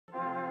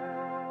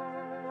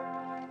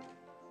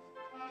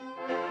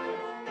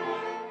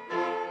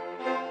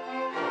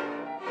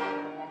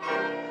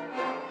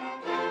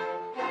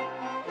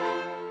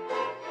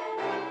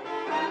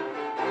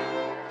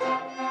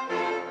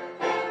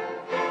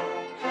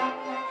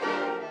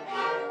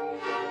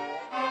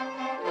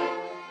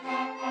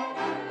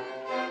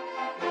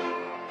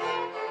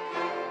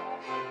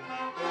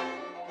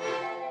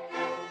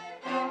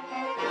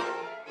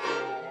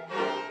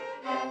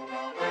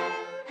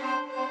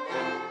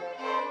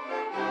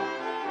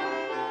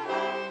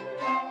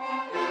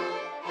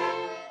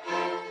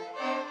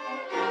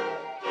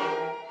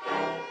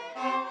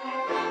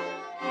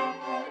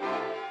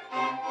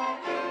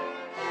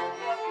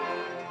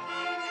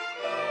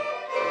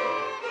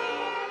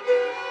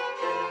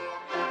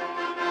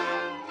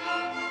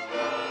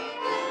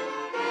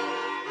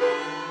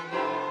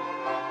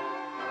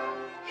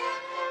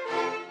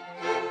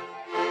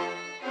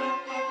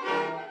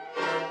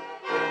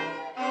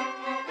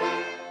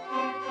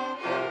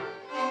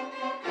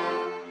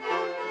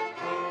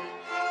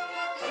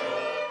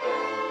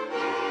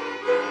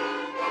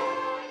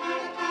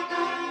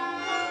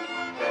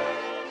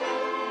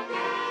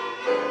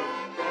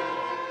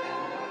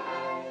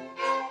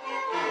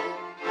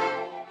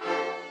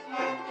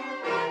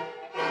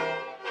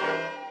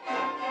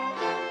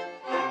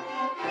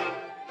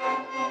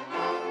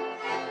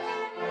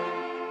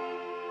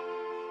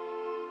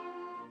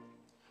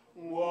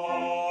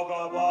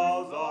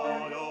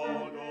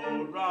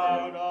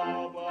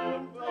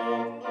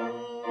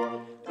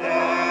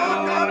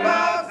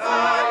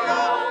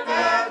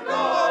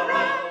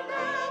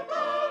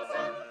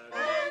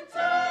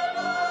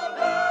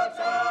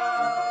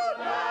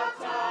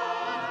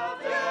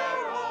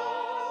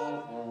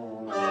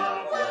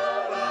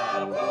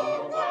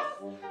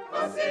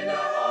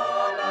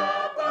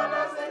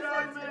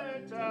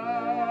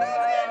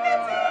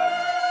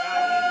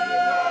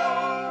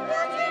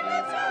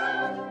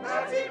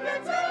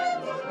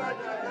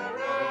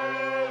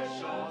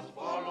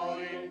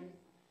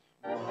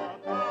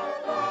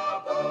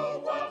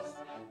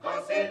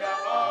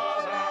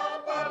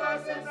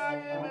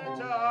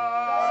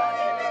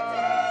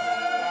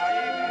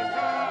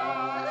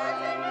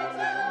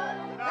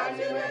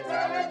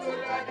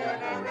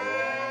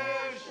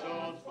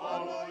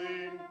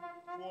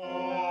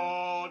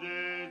God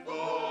is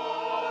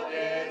God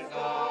is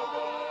our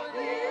God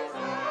is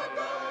our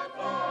God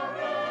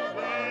forever.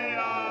 They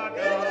are God.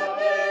 He will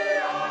be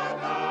our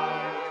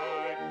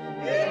God.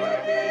 He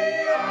will be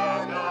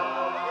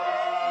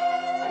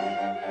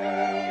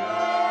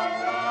our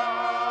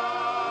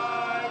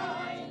God.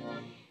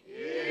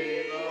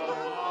 Even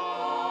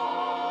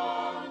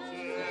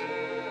unto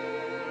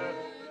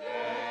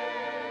death.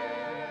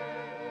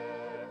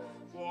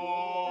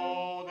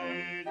 For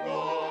this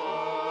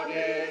God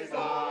is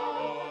our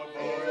God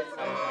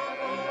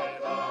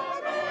forever.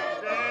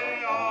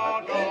 They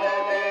are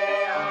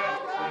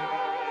God.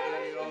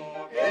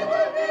 He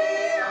will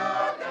be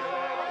our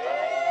God.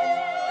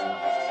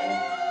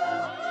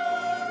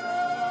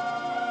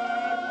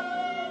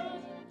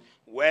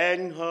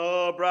 When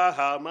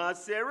Abraham and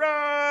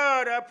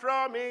Sarah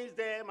promised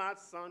them a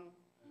son,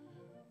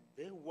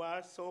 they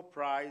were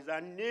surprised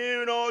and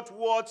knew not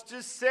what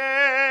to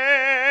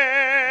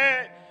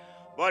say.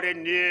 But they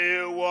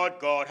knew what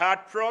God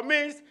had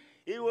promised,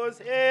 He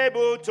was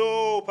able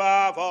to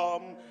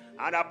perform.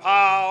 And the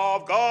power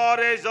of God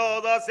is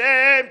all the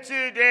same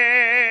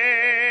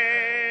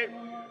today.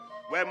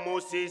 When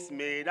Moses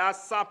made a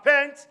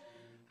serpent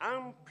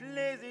and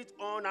placed it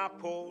on a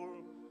pole,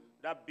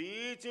 the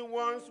beaten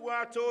ones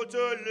were told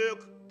to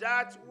look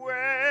that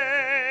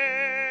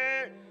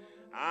way.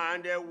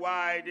 And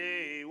while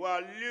they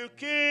were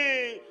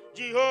looking,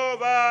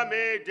 Jehovah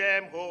made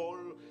them whole.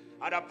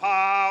 And the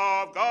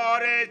power of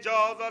God is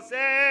just the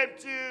same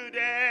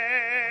today.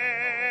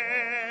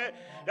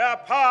 The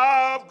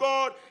power of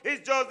God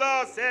is just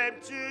the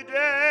same today.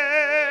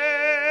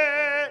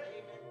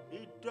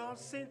 It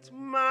doesn't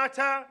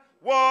matter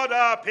what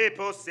the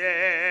people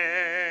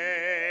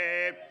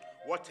say.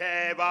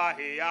 Whatever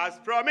He has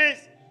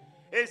promised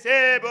is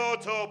able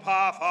to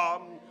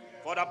perform.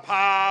 For the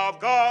power of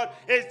God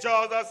is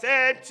just the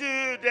same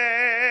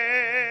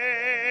today.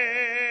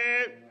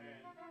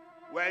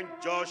 When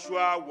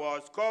Joshua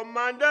was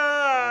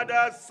commander,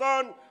 the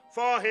sun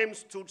for him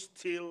stood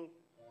still.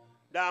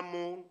 The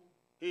moon,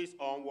 his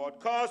onward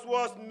course,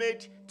 was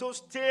made to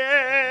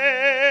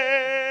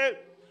stay.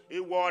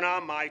 He won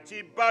a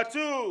mighty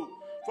battle,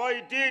 for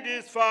he did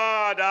his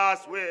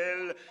Father's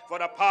will. For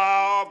the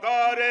power of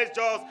God is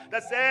just the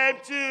same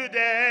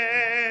today.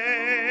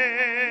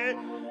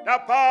 The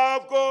power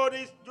of God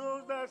is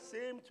just the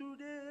same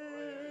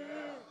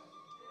today.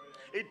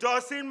 It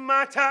doesn't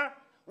matter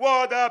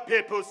what the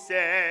people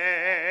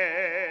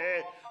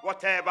say.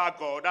 Whatever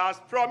God has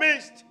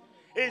promised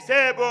is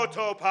able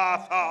to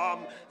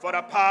perform. For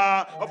the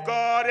power of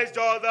God is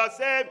just the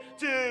same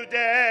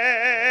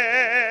today.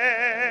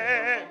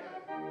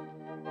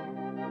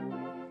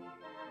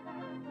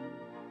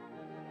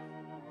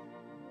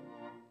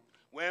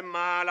 When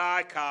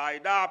Malachi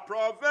the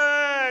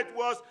prophet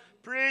was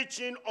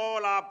preaching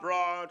all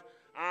abroad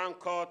and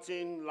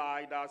cutting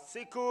like the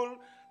sickle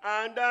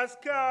and the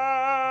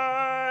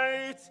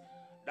scythe,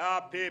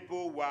 the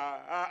people were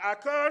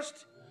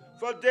accursed,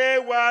 for they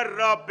were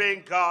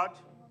robbing God.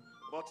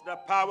 But the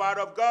power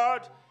of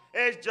God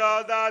is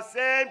just the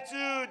same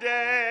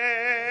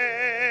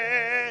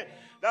today.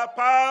 The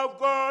power of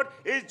God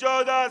is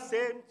just the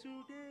same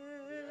today.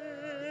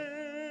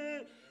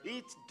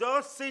 It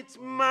doesn't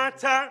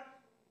matter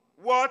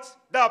what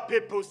the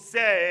people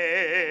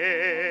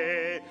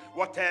say.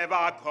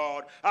 Whatever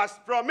God has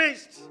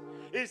promised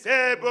is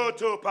able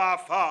to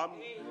perform.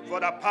 For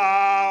the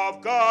power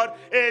of God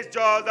is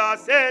just the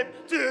same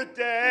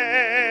today.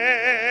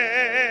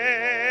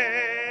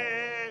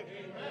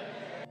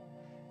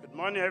 Good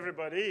morning,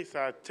 everybody. It's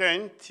our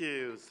turn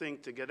to sing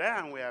together,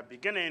 and we are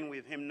beginning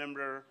with hymn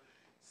number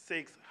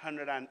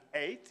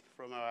 608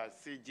 from our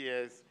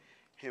CGS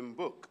hymn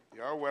book.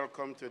 You are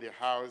welcome to the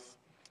house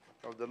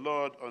of the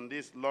Lord on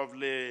this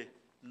lovely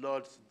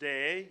Lord's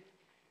Day.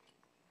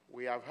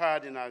 We have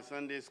heard in our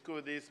Sunday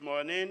school this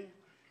morning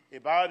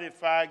about the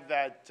fact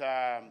that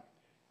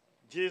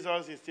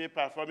Jesus is still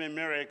performing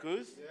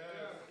miracles. Yes.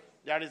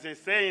 There is a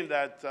saying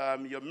that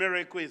your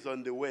miracle is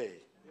on the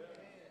way. Yes.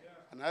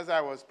 And as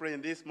I was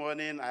praying this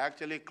morning, I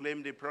actually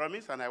claimed the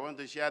promise, and I want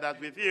to share that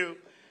with you,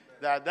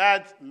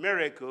 that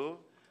miracle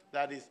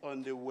that is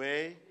on the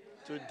way,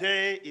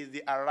 today is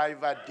the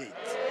arrival date.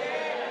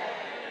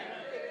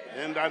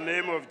 In the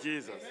name of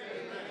Jesus.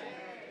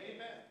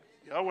 Amen.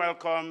 You're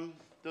welcome,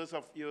 those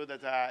of you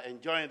that are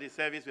enjoying the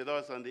service with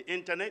us on the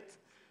internet.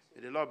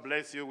 May the Lord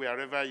bless you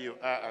wherever you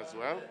are as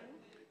well.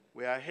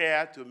 We are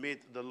here to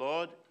meet the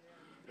Lord.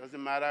 It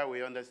doesn't matter,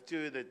 we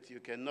understood that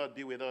you cannot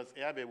be with us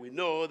here, but we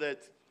know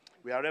that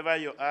wherever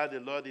you are, the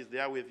Lord is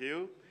there with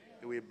you.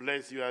 He will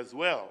bless you as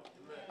well.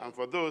 And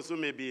for those who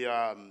may be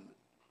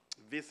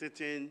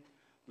visiting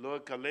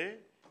locally,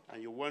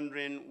 and you're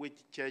wondering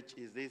which church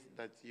is this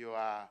that you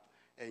are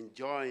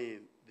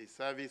enjoying the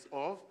service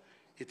of,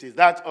 it is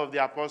that of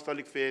the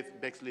Apostolic Faith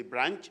Bexley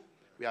branch.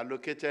 We are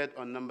located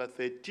on number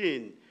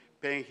 13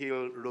 Penn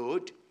Hill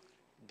Road,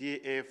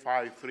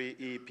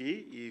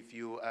 DA53EP. If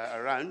you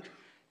are around,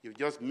 you've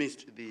just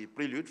missed the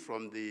prelude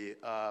from the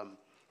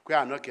choir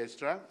and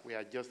orchestra. We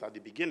are just at the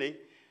beginning,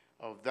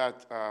 of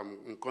that,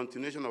 in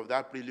continuation of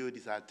that prelude,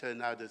 is our turn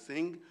now to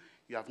sing.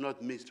 You have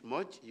not missed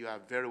much. You are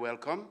very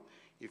welcome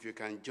if you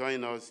can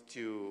join us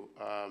to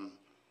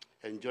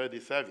enjoy the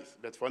service.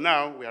 But for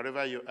now,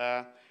 wherever you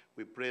are,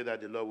 we pray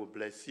that the Lord will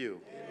bless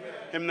you. Amen.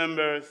 Hymn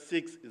number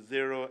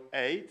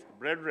 608,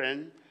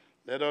 Brethren,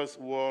 let us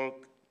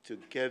walk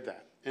together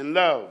in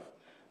love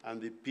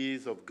and the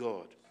peace of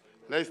God.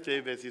 Let's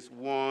take verses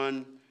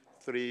 1,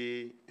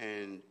 3,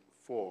 and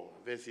 4.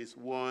 Verses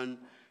 1,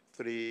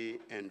 3,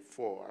 and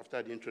 4.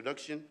 After the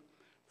introduction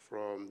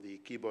from the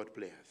keyboard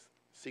players.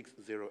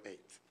 608.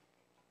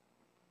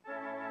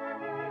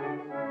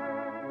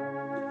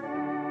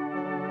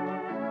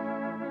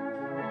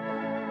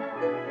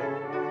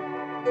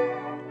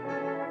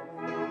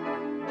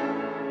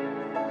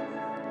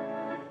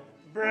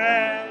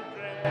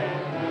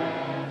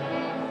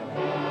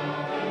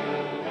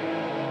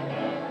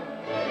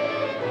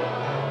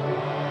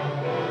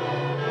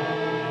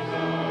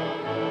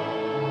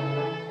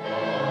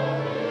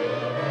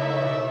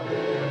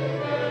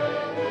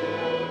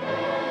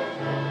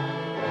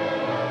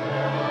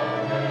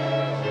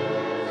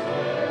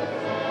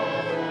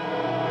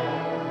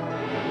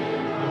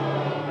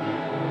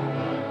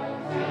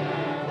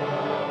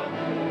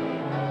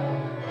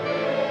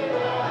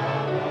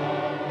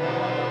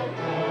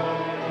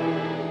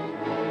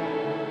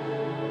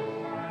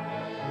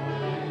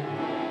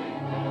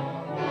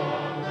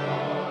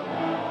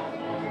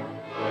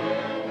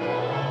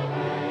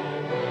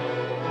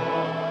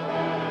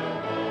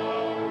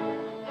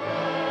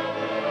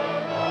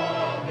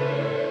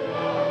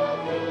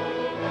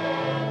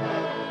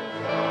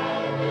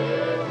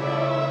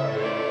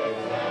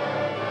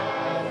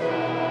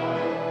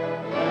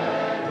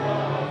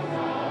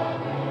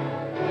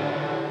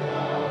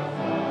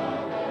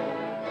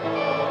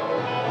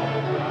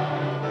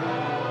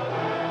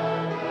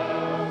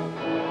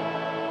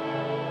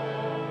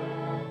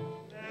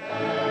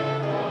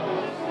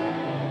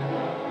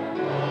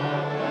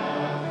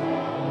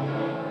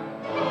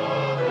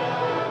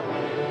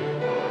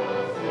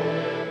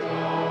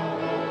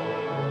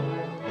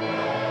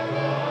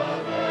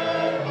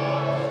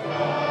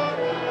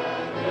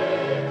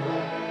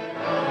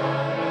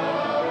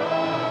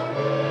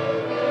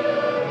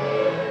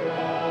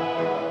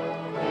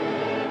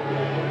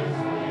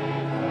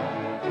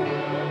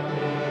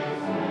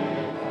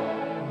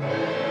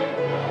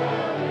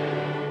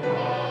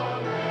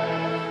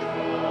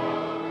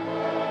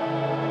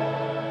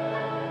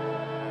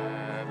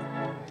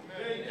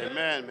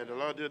 May the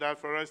Lord do that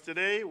for us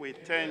today. We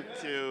turn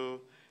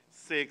to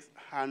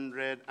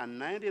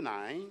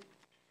 699.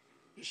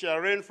 He shall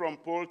reign from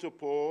pole to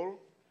pole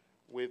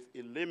with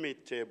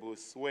illimitable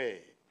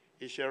sway.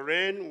 He shall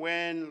reign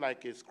when,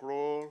 like a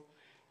scroll,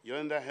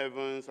 yonder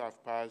heavens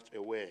have passed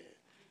away.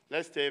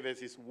 Let's take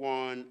verses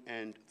 1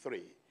 and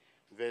 3.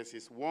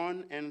 Verses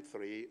 1 and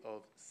 3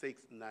 of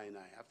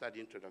 699 after the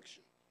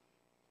introduction.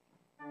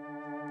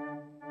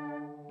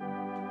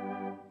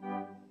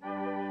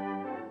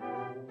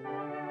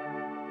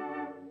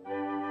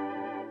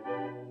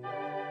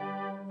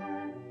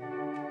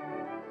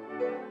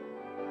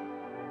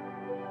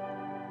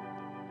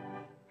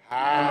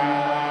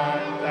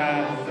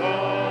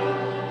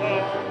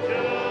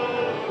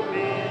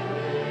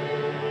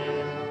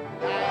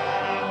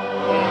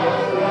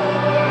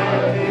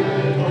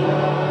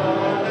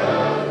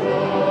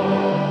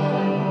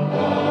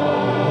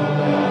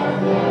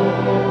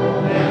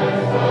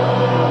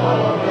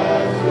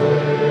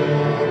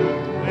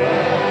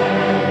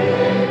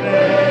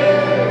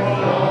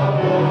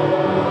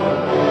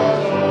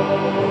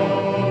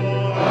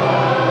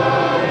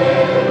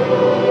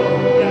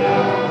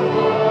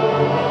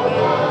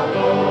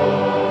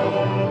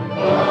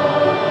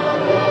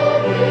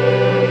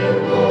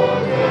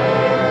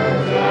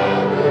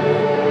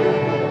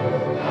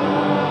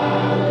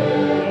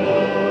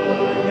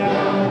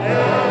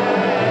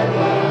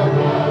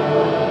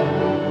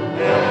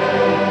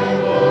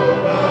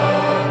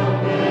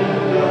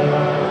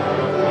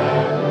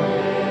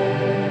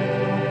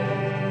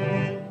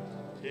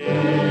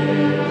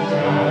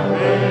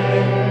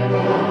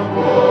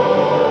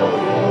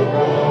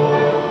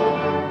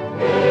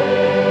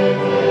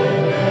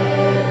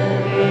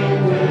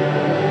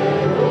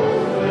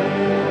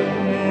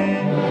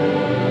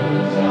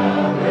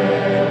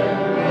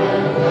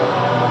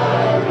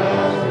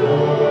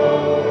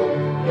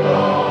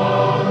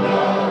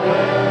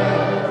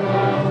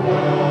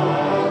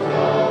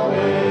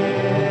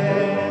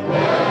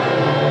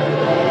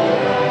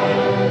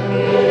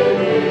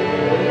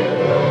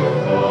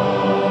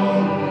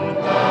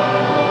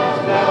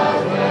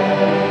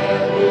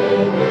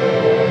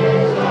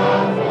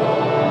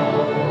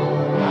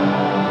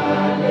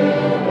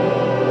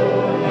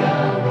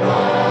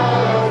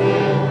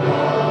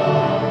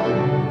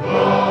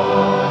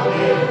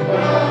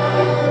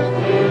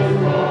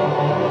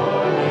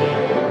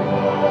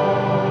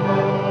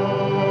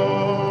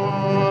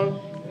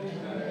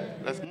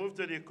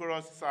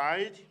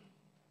 Side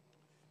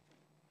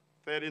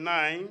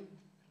 39.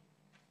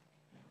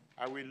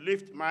 I will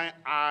lift my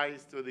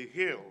eyes to the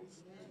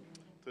hills,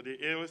 to the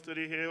hills, to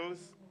the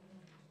hills.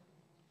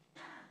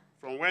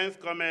 From whence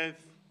cometh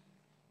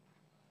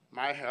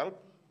my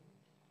help?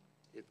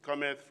 It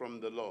cometh from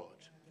the Lord.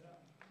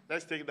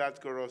 Let's take that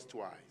chorus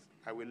twice.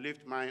 I will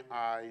lift my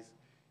eyes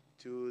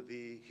to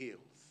the hills.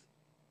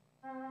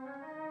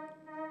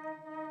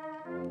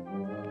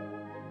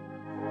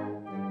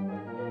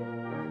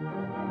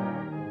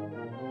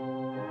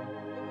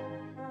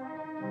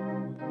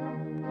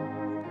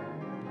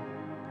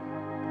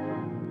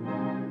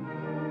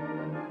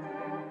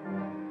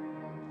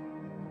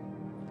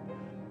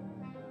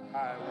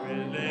 I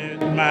will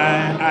lift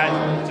my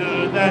eyes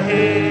to the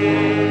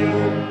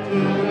hills, to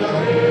the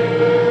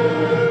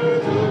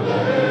hills, to the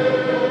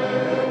hills.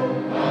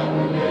 I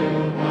will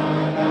lift my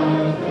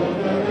eyes to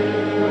the hills,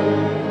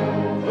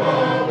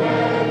 from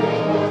where does come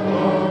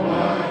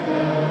my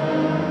help?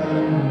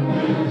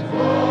 It's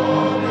coming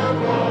from the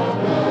Lord.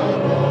 It's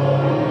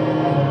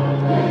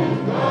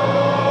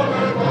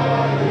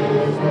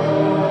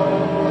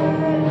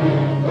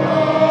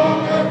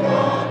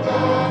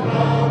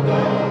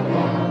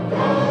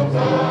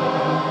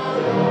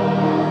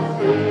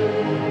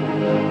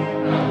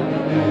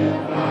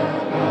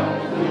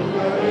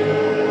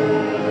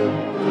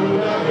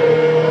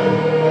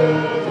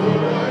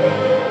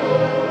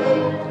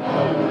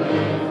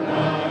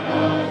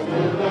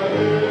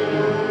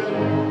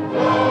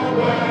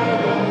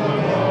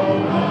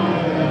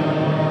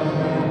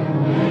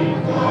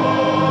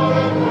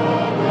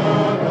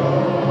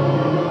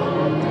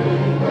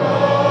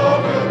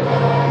coming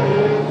by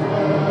His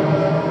word.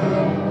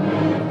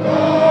 It's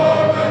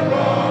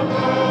coming from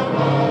the mountain.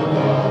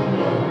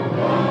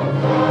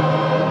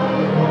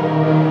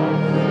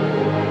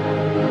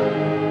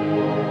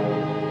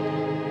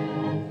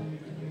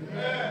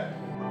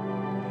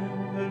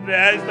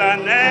 There's a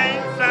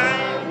name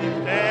sign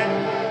lifted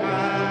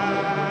high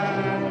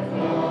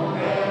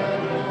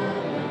forever.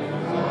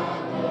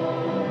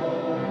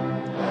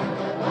 And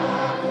the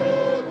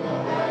battle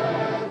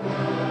forever,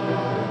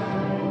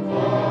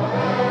 for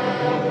every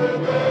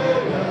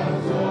rebellion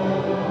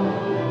soul.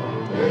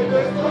 In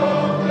the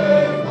storm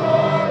they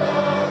fall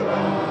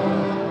around,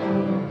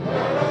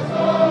 there are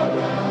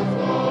soldiers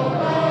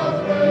born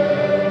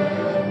afraid,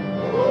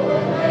 who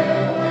will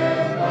live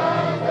with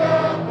Christ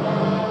their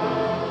mind.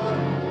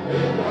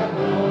 In the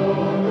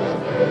glorious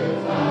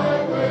days I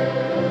will,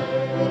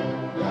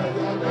 there's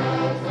a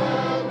dancer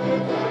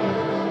with the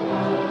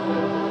heart,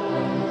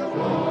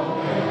 for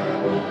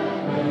heaven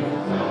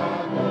is our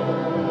goal,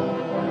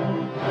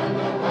 and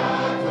the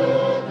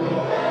battle to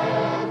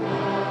heaven,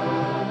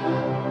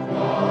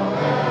 for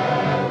every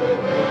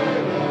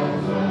rebellion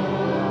soul.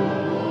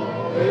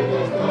 In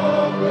the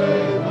storm we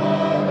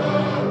fall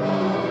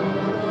around,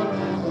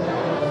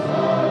 there are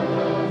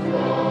soldiers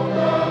born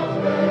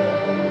afraid,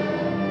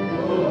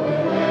 who will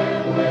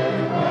reign with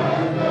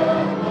Christ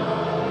their mind.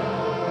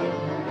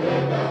 In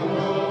the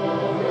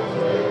glorious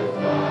days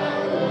I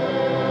will.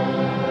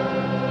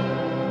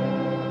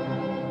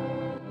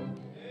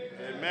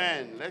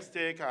 Amen. Let's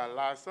take our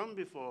last song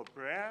before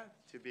prayer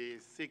to be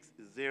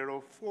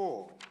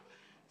 604.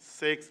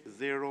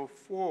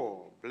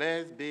 604.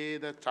 Blessed be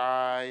the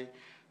tie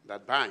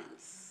that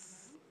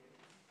binds.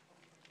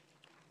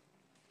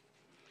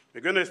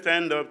 We're going to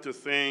stand up to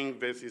sing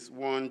verses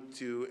 1,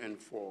 2, and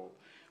 4.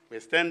 We're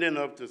standing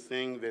up to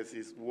sing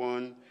verses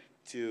 1,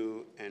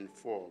 2, and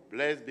 4.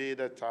 Blessed be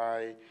the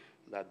tie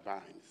that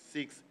binds.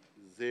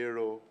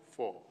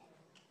 604.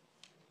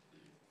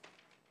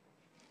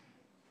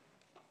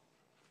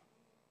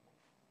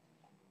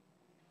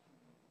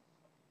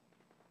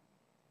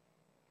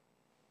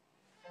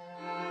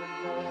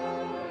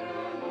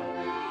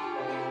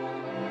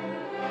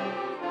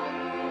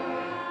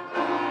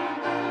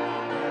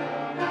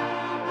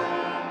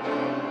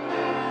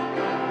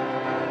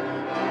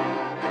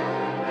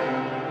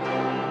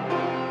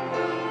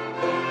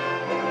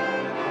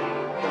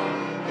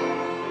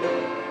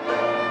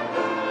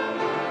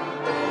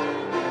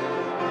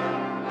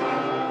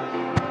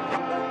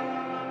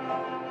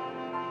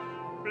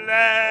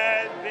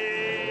 Blessed be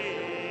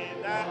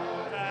the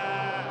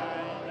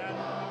tie that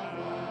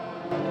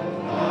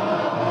binds.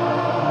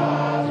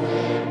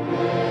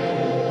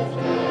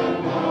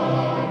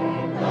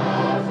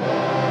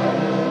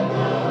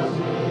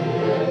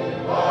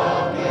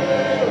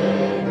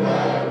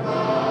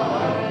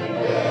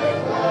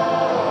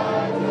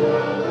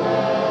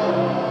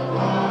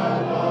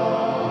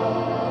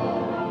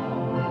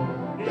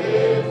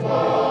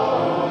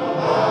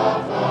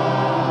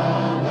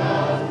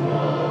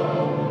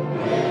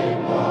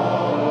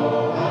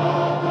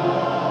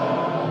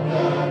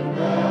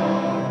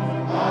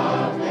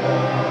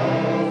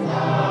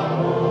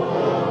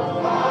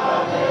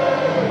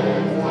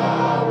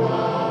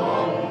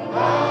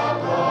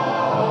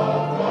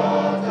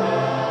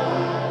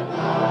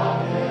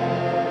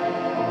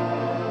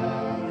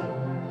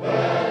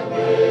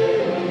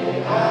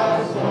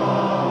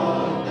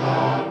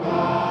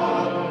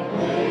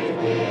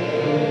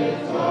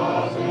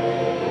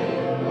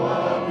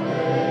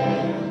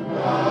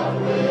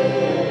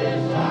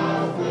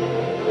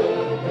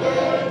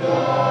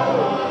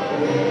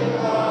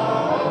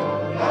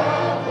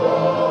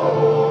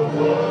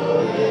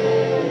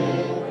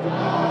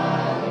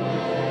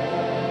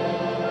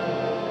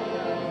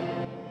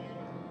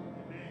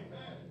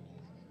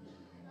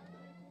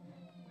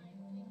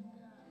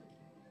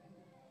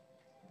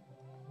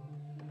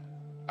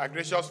 Our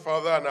gracious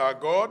Father and our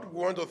God, we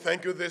want to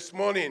thank you this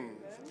morning.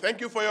 Thank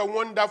you for your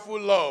wonderful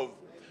love.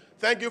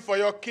 Thank you for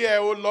your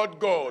care, O Lord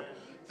God.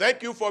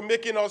 Thank you for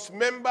making us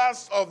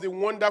members of the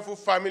wonderful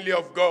family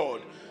of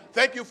God.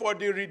 Thank you for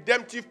the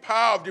redemptive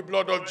power of the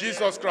blood of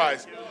Jesus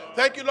Christ.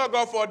 Thank you, Lord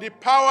God, for the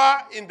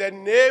power in the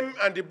name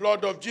and the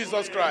blood of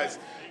Jesus Christ.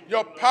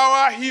 Your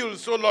power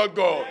heals, O Lord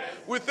God.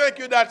 We thank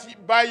you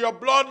that by your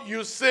blood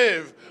you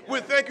save.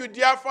 We thank you,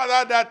 dear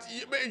Father, that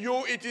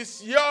it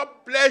is your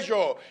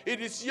pleasure,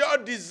 it is your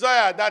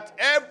desire that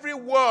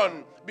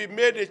everyone be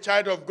made a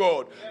child of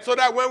God, so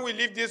that when we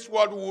leave this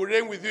world, we will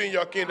reign with you in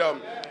your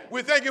kingdom.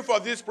 We thank you for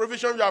this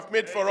provision you have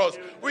made for us.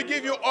 We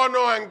give you honor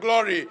and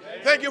glory.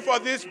 Thank you for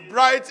this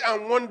bright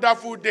and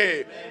wonderful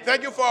day.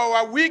 Thank you for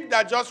our week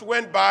that just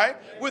went by.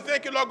 We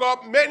thank you, Lord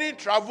God. Many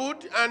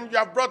traveled, and you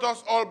have brought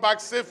us all back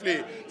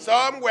safely.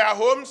 Some were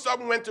home,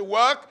 some went to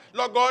work.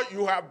 Lord God,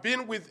 you have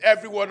been with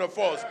every one of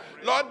us.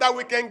 Lord, that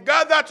we can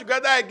gather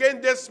together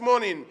again this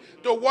morning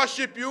to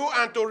worship you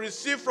and to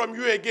receive from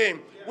you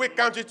again. We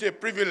count it a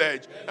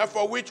privilege, and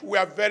for which we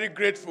are very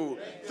grateful.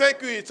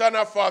 Thank you,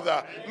 eternal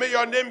Father. May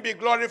your name be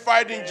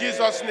glorified in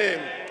Jesus' name.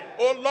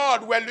 Oh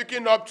Lord, we're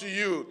looking up to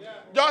you.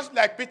 Just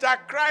like Peter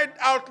cried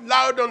out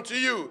loud unto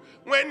you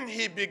when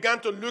he began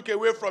to look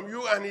away from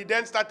you and he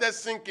then started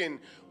sinking.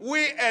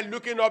 We are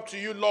looking up to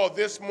you, Lord,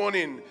 this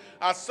morning.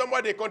 As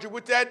somebody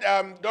contributed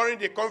during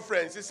the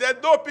conference, he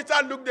said, though Peter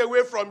looked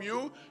away from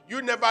you,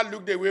 you never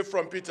looked away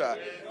from Peter.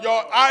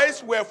 Your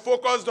eyes were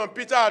focused on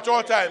Peter at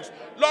all times.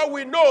 Lord,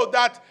 we know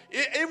that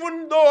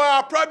even though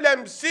our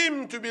problems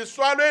seem to be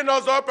swallowing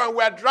us up and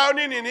we're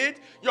drowning in it,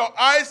 your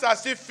eyes are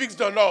still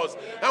fixed on us.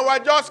 And we're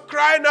just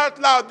crying out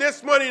loud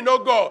this morning,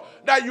 oh God,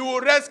 that you will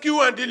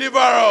rescue and deliver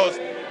us.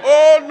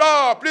 Oh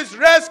Lord, please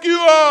rescue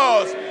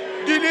us.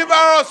 Deliver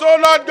us,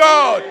 oh Lord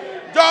God.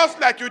 Just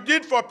like you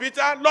did for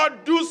Peter,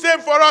 Lord, do same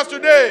for us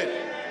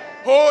today.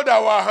 Hold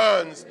our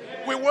hands.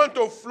 We want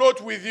to float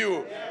with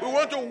you. We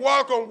want to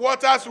walk on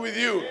waters with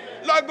you.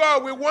 Lord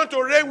God, we want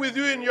to reign with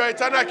you in your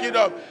eternal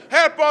kingdom.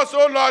 Help us,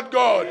 oh Lord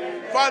God.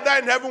 Father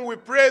in heaven, we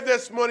pray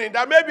this morning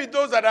that maybe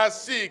those that are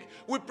sick,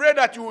 we pray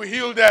that you will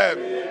heal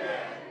them.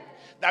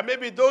 That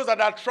maybe those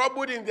that are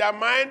troubled in their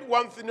mind,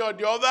 one thing or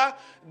the other,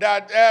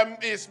 that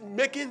is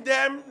making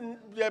them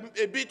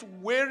a bit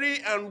weary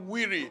and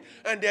weary.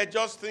 And they're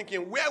just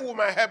thinking, where will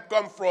my help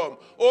come from?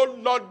 Oh,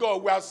 Lord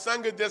God, we have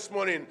sung it this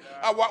morning.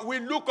 We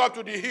look up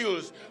to the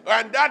hills,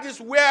 and that is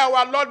where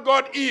our Lord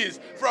God is,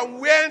 from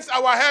whence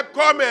our help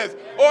cometh.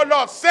 Oh,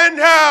 Lord, send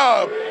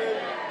help.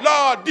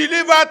 Lord,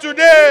 deliver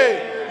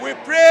today. We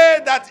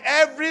pray that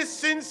every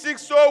sin-sick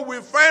soul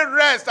will find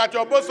rest at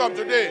your bosom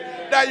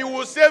today, that you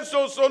will save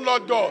souls, so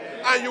Lord God,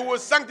 and you will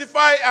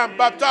sanctify and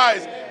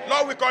baptize.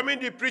 Lord, we commit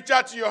the preacher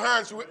to your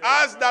hands. We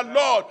ask that,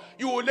 Lord,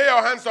 you will lay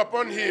your hands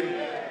upon him.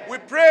 We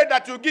pray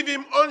that you give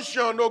him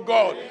unction, oh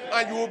God,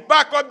 and you will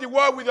back up the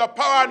word with your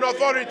power and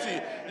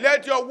authority.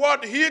 Let your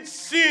word hit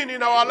sin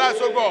in our lives,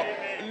 oh God.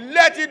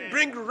 Let it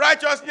bring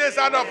righteousness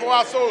out of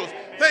our souls.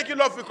 Thank you,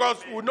 Lord,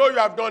 because we know you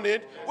have done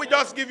it. We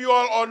just give you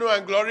all honor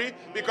and glory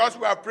because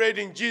we have prayed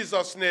in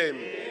Jesus' name.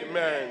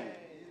 Amen.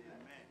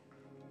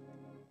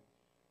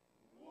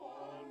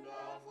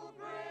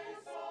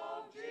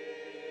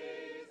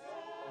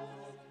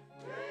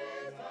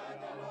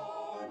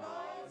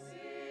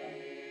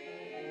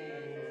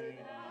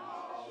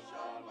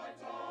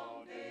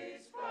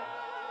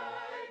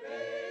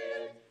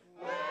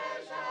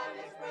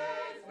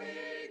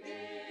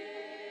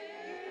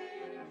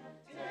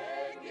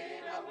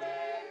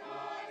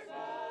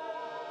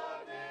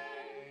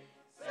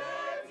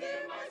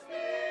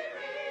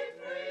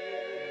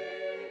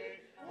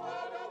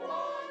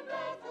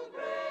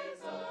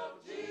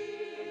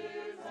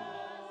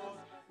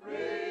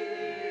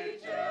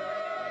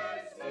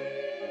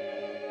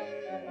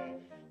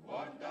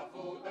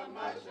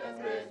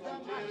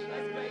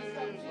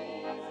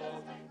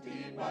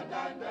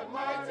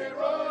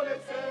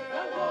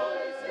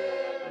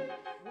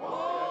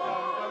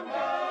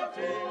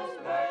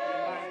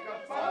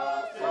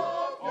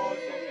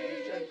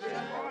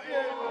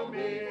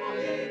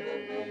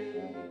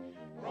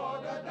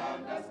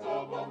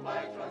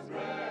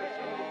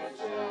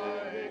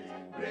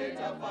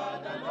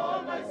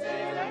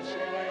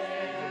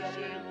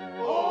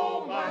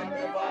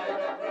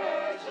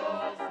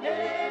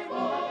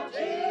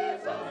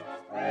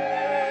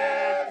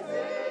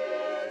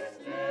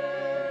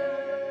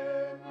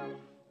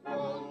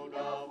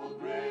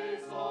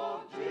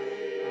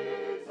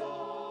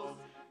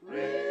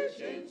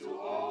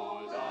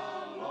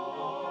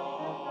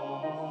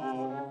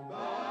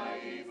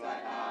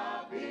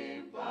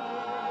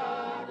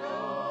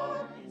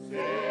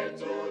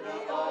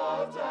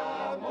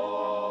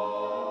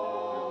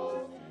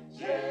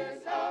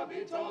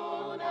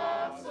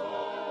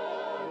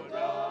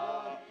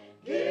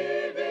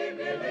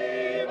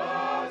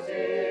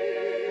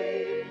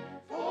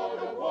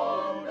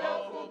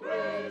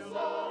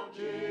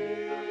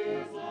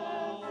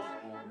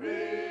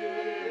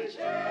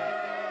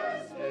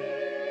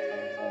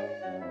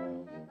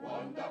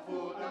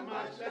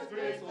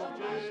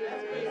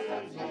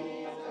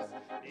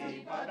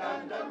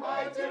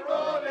 mighty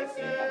rollers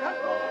in.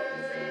 Higher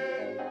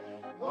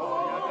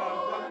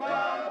than the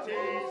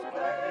mountains,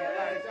 bright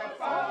lights a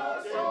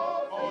fountain,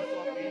 all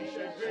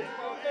sufficient grace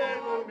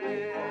forever me.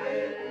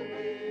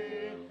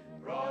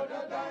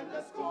 Broader than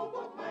the scope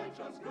of my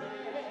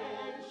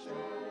transgression,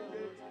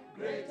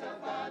 greater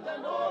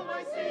than all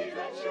my sins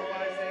and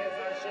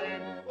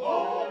shame.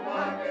 Oh,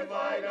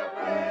 magnify the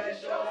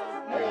precious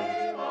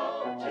name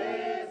of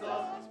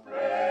Jesus.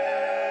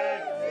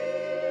 Praise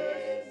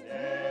His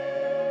name.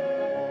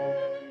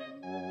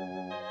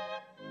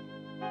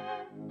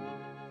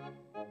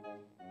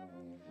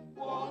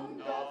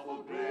 Wonderful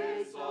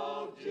grace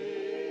of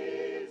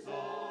Jesus,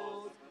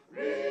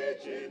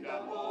 rich in the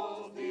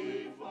most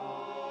divine,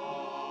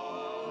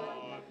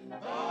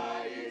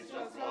 by His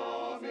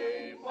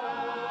transforming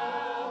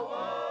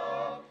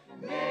power,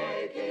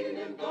 making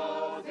Him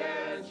gold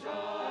and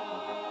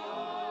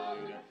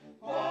shine,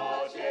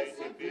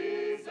 purchasing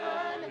peace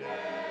and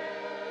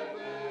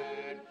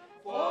heaven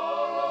for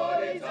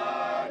all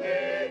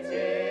eternity,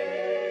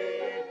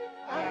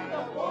 and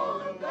the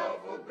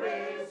wonderful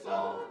grace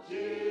of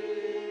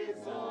Jesus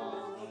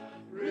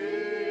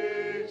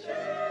reaches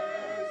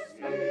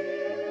me.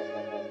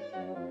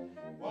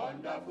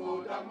 Wonderful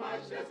the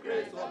matchless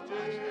grace of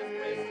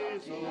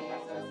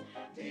Jesus,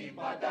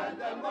 deeper than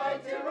the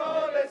mighty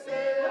roller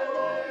sea,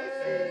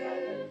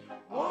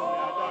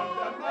 higher than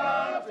the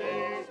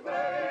mountains,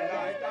 bright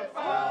like the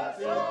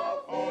fountain,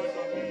 all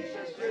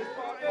sufficient grace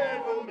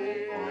forever me.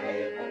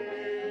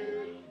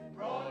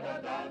 Broader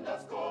than the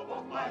scope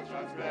of my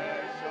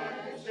transgression,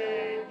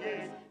 shame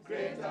is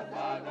greater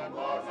than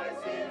all my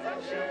sins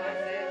and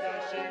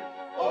shame.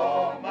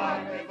 Oh,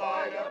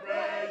 magnify the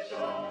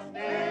precious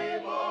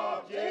name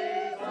of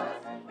Jesus.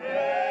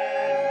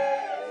 Praise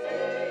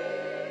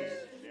His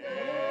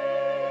name.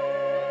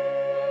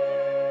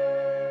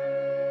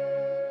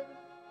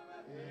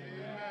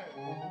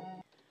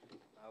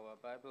 Our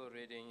Bible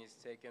reading is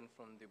taken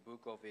from the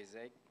book of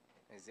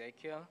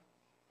Ezekiel,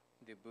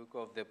 the book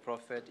of the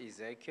prophet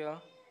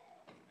Ezekiel,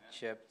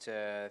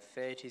 chapter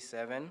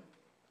 37,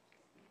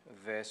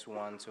 verse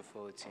 1 to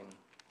 14.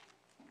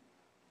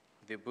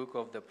 The book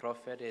of the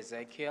prophet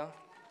Ezekiel,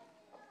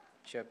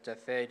 chapter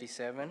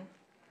 37,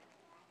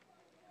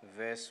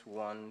 verse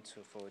 1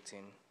 to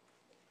 14.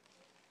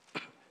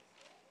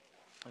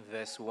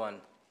 Verse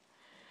 1.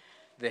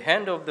 The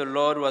hand of the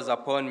Lord was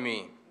upon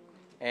me,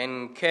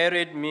 and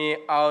carried me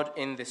out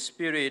in the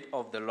spirit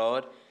of the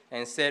Lord,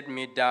 and set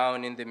me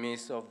down in the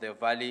midst of the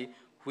valley,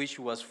 which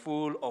was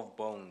full of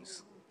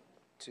bones.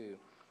 2.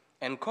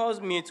 And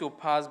caused me to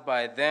pass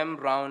by them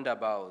round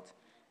about.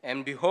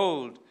 And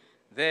behold,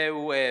 there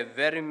were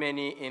very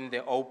many in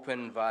the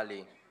open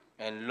valley,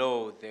 and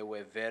lo, they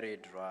were very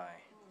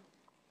dry.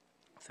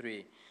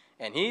 3.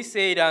 And he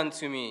said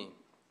unto me,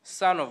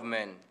 Son of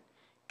man,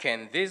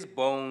 can these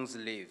bones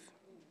live?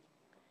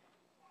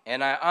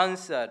 And I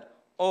answered,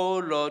 O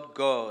Lord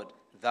God,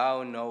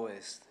 thou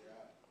knowest.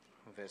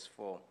 Verse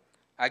 4.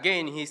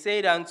 Again he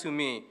said unto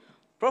me,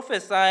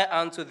 Prophesy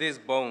unto these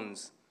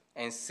bones,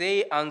 and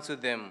say unto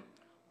them,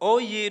 O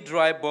ye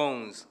dry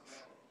bones,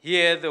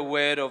 hear the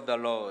word of the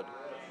Lord.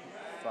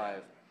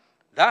 5.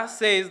 Thus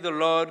says the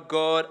Lord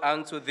God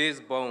unto these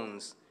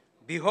bones,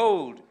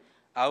 Behold,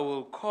 I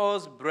will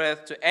cause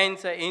breath to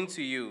enter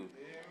into you,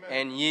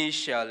 and ye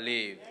shall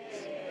live.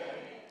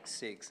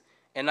 6.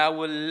 And I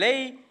will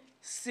lay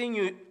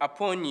sinew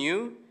upon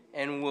you,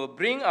 and will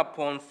bring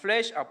upon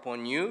flesh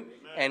upon you,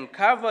 and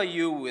cover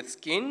you with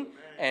skin,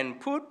 and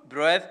put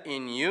breath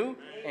in you,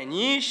 and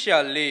ye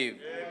shall live,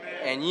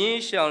 and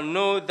ye shall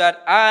know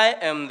that I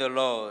am the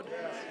Lord.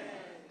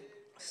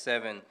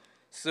 7.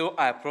 So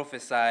I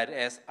prophesied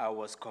as I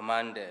was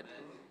commanded,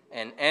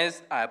 and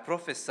as I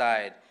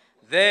prophesied,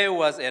 there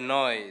was a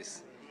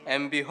noise,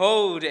 and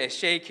behold, a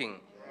shaking,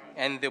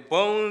 and the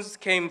bones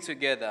came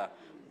together,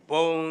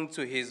 bone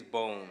to his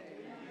bone.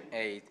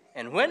 8.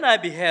 And when I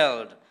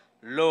beheld,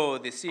 lo,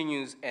 the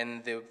sinews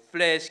and the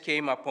flesh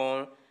came up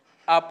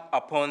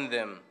upon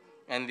them,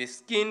 and the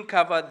skin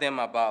covered them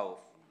above,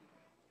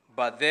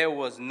 but there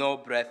was no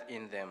breath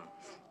in them.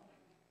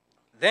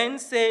 Then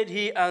said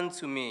he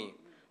unto me,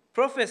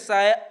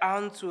 Prophesy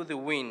unto the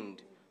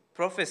wind,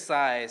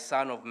 prophesy,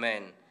 Son of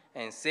man,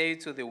 and say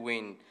to the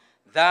wind,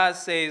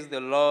 Thus says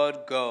the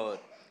Lord God,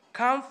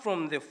 Come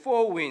from the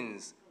four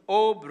winds,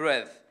 O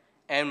breath,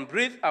 and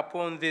breathe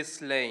upon this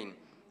slain,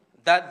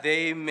 that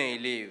they may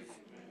live.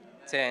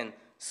 10.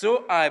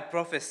 So I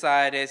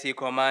prophesied as he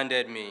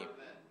commanded me,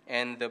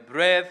 and the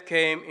breath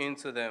came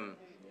into them,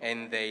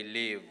 and they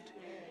lived,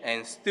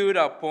 and stood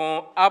up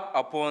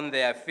upon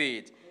their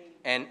feet,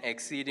 an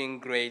exceeding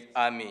great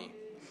army.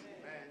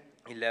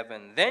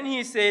 11. Then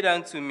he said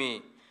unto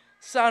me,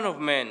 Son of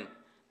man,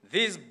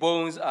 these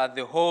bones are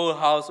the whole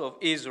house of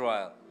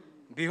Israel.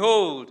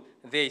 Behold,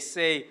 they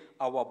say,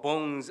 Our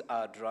bones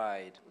are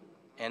dried,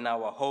 and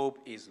our hope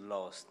is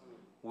lost.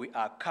 We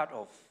are cut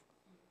off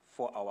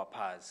for our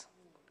paths.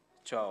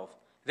 12.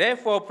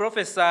 Therefore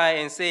prophesy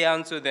and say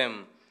unto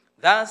them,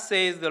 Thus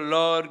says the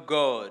Lord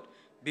God,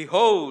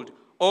 Behold,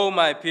 O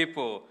my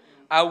people,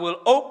 I will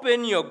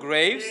open your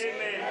graves,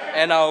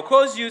 And I'll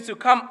cause you to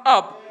come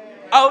up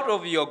out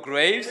of your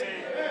graves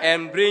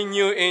and bring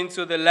you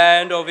into the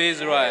land of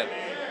Israel.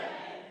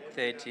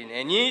 13.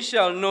 And ye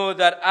shall know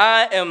that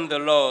I am the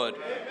Lord,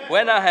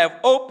 when I have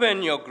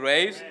opened your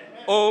graves,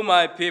 O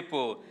my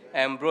people,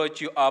 and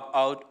brought you up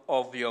out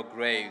of your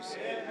graves.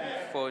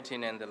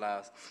 14 and the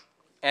last.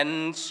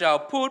 And shall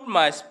put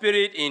my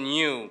spirit in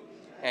you,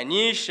 and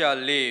ye shall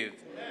live,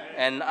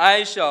 and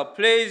I shall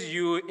place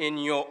you in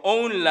your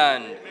own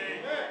land.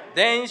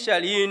 Then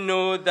shall ye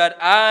know that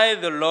I,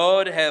 the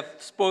Lord, have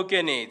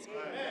spoken it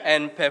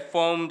and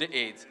performed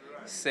it,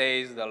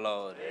 says the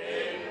Lord.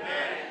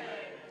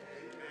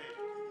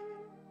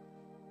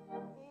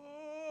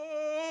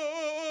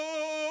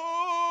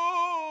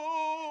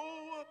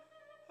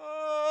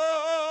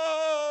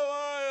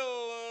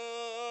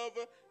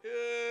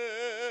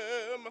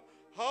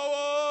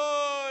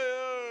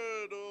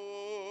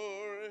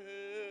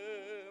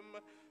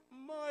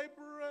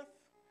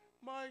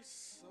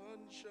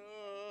 Sunshine,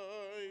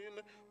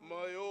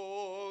 my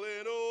all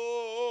in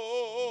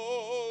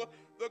all,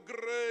 the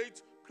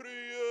great Creator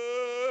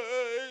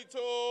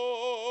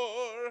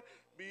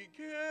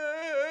became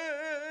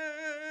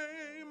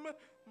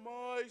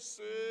my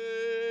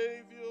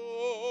Savior,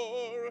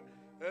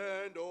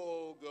 and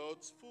all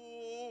God's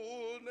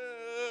fullness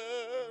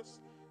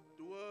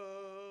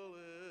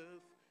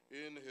dwelleth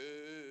in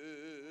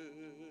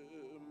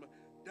him.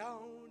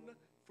 Down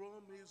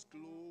from his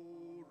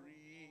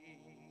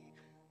glory,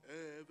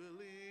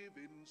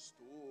 ever-living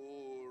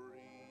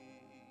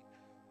story,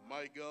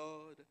 my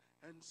God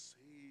and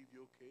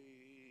Savior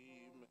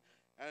came,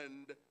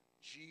 and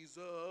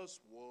Jesus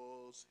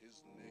was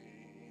his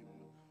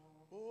name.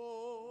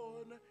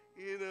 Born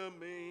in a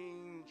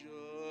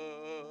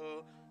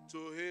manger,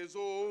 to his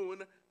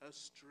own a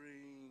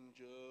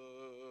stranger,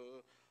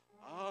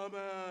 a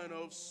man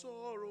of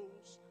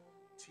sorrows,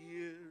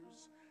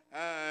 tears,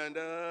 and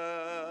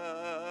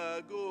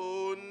agony,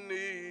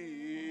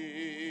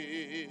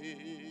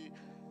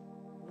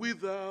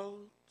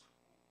 without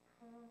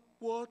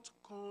what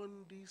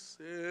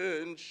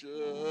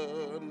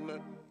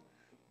condescension,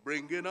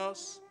 bringing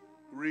us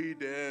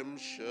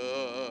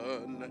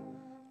redemption,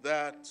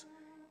 that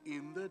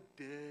in the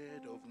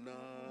dead of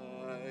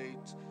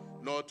night,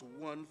 not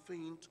one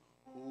faint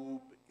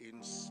hope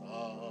in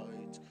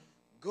sight,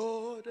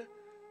 God,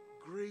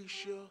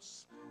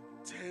 gracious,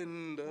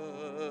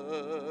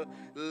 tender,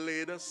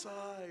 laid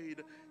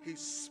aside his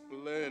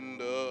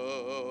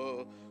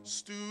splendor,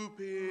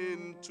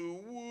 stooping to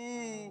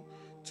woo,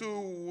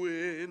 to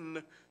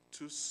win,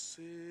 to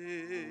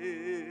save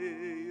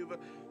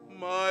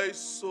my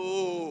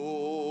soul.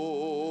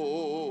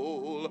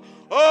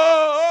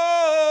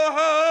 Oh,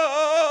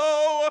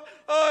 how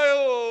I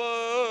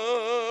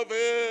love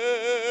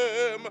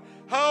him,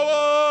 how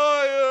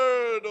I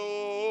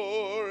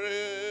adore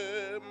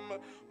him,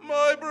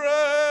 my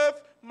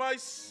breath, my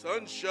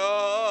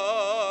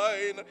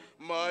sunshine,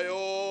 my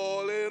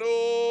all in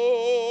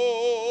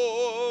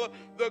all,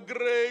 the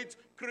great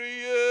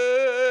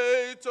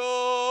Creator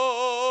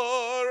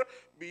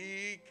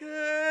became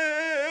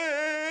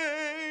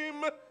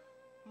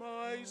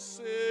my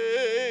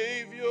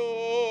Savior,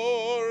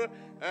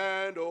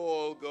 and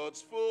all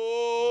God's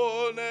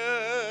fullness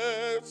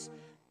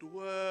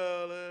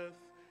dwelleth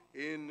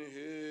in him.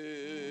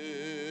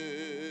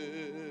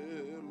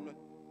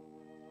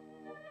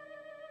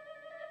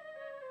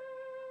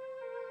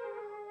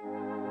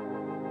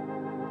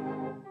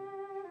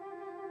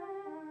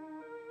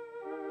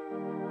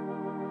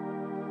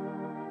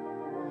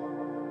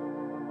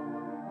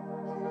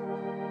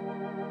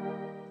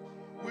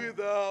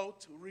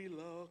 Without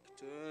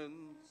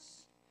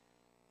reluctance,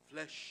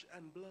 flesh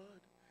and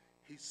blood,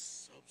 his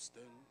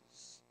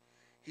substance,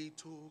 he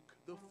took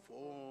the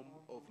form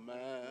of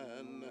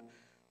man,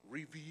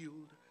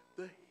 revealed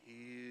the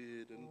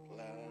hidden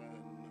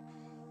plan.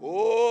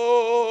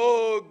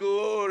 Oh,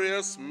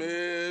 glorious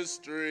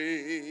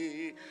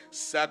mystery,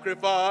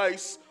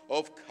 sacrifice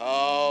of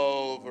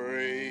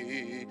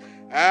Calvary.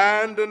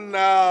 And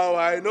now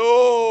I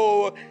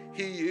know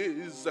he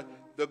is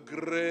the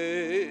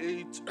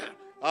great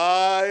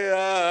I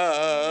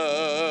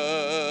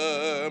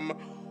am.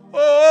 Oh,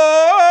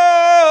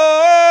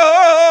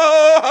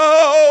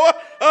 how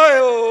I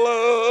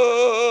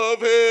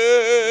love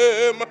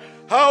him,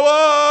 how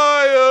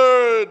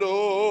I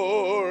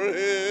adore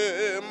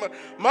him,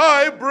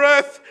 my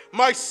breath,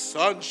 my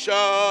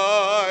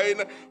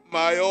sunshine,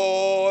 my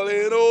all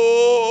in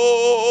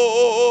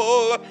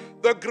all,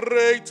 the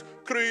great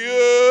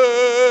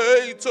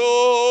Creator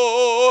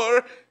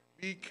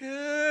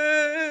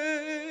became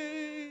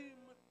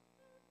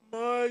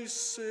my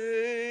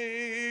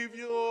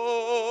Savior,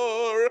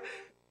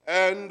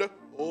 and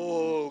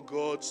all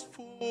God's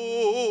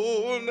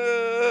fullness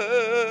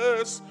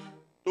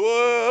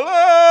dwelleth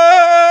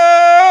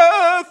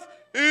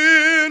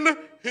in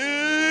him.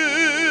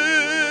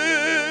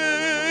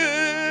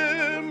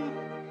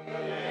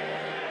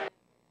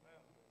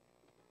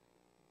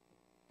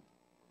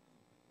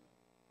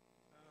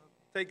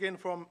 Taken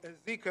from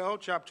Ezekiel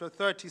chapter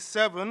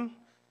 37.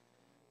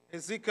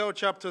 Ezekiel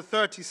chapter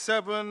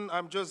 37,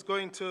 I'm just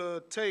going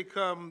to take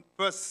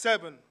verse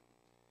 7.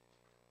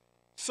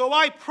 So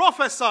I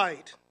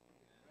prophesied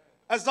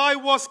as I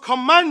was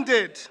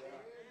commanded,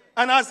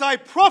 and as I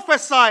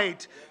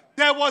prophesied,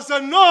 there was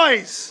a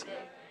noise,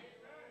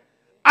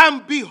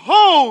 and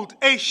behold,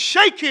 a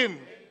shaking,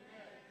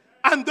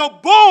 and the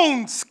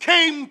bones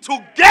came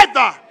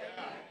together.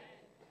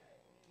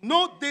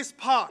 Note this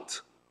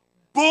part,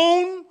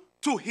 bone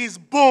to his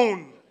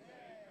bone,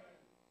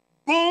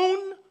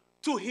 bone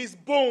to his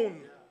bone,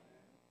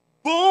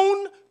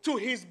 bone to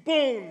his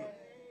bone,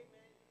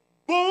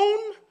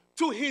 bone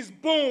to his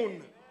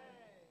bone.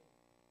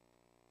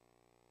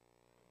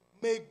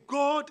 May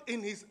God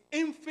in his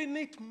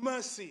infinite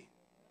mercy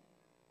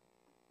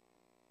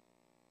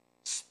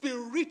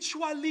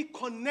spiritually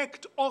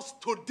connect us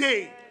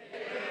today.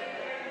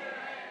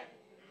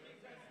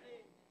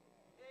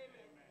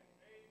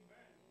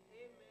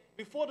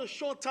 Before the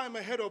short time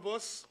ahead of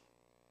us,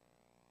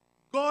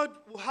 God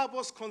will have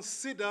us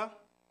consider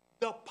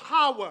the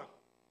power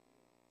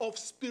of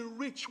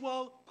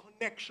spiritual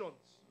connections.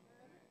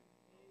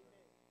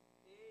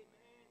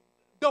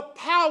 The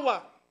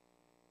power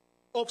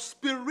of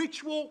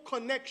spiritual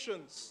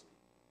connections.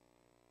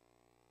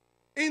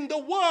 In the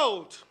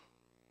world,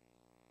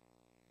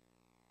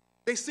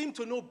 they seem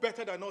to know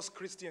better than us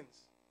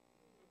Christians.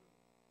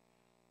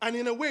 And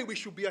in a way, we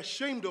should be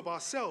ashamed of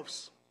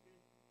ourselves.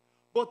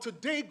 But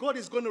today, God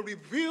is going to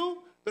reveal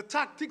the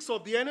tactics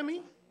of the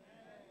enemy,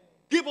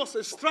 give us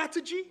a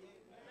strategy,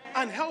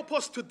 and help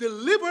us to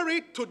deliver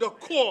it to the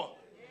core.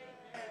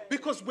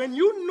 Because when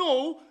you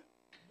know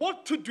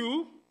what to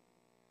do,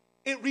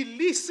 it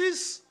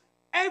releases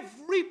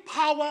every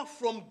power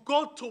from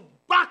God to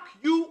back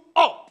you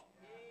up.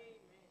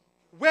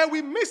 Where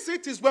we miss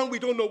it is when we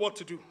don't know what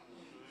to do.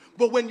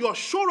 But when you're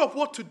sure of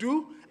what to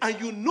do and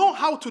you know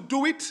how to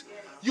do it,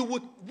 you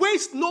would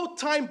waste no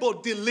time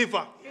but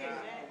deliver.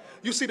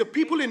 You see, the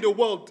people in the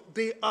world,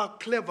 they are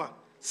clever,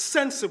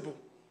 sensible.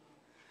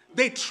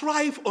 They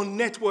thrive on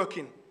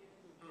networking.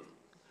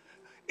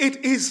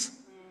 It is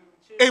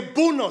a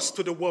bonus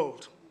to the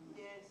world.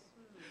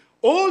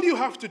 All you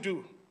have to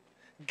do,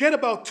 get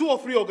about 2 or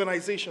 3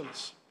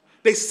 organizations.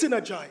 They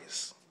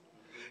synergize.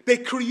 They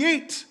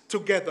create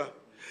together.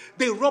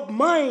 They rub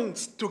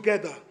minds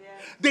together.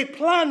 They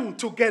plan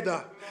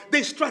together.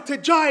 They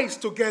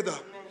strategize together.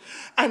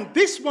 And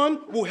this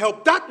one will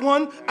help that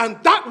one,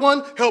 and that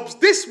one helps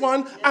this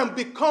one, and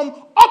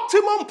become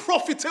optimum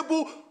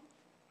profitable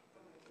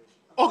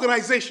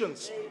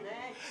organizations.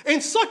 In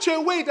such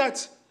a way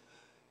that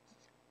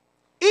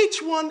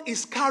each one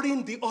is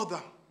carrying the other.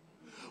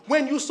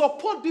 When you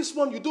support this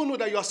one, you don't know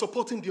that you are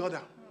supporting the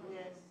other.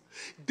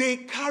 They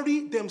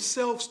carry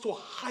themselves to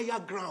higher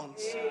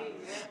grounds.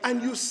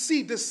 And you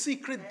see the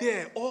secret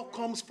there all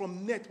comes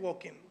from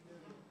networking.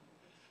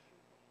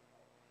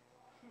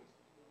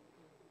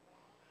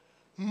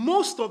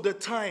 Most of the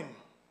time,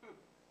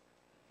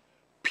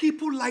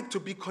 people like to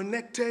be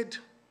connected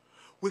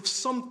with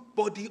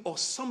somebody or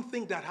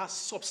something that has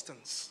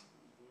substance.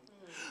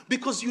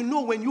 Because you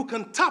know when you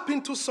can tap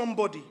into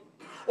somebody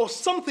or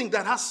something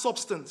that has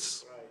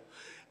substance,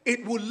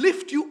 it will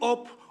lift you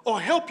up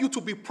or help you to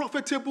be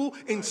profitable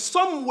in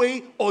some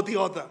way or the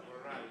other.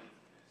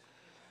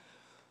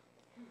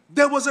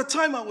 There was a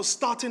time I was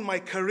starting my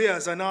career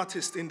as an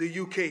artist in the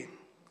UK.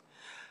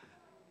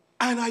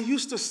 And I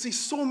used to see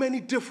so many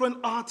different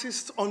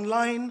artists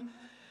online,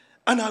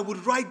 and I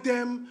would write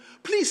them,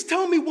 please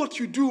tell me what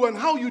you do and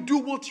how you do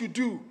what you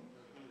do.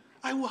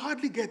 I will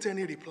hardly get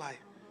any reply.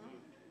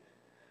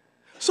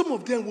 Some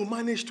of them will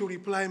manage to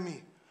reply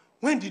me,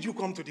 when did you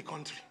come to the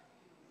country?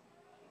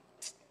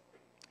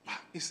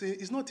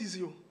 It's not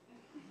easy.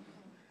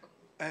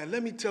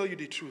 Let me tell you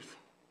the truth.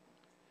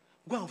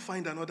 Go and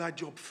find another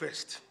job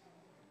first.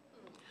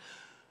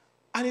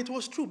 And it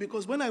was true,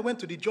 because when I went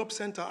to the job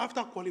center,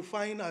 after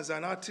qualifying as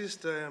an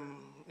artist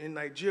in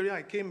Nigeria,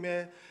 I came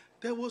here,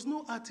 there was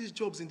no artist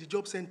jobs in the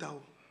job center.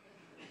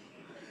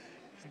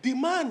 The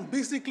man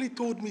basically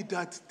told me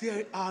that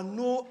there are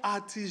no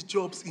artist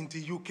jobs in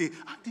the UK.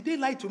 Did they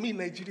lie to me in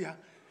Nigeria?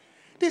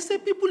 They say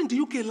people in the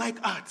UK like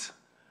art.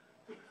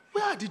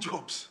 Where are the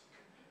jobs?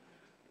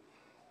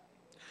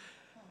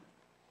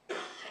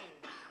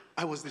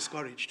 I was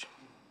discouraged.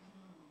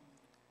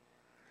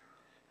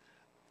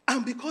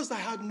 And because I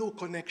had no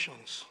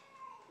connections,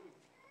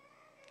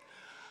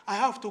 I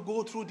have to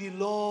go through the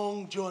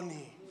long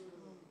journey.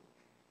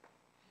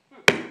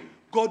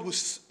 God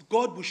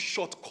will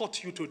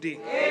shortcut you today.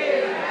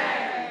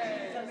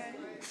 Amen.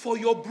 For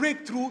your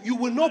breakthrough, you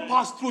will not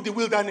pass through the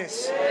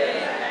wilderness.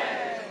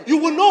 Amen. You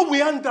will not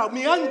meander.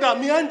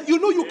 You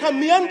know you can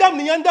meander.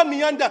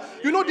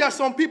 You know there are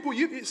some people,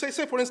 say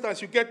for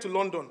instance, you get to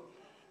London.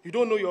 You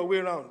don't know your way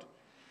around.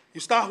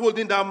 You start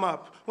holding that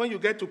map. When you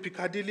get to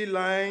Piccadilly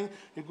line,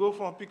 you go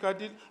from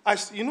Piccadilly.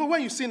 You know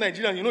when you see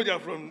Nigerians, you know they are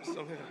from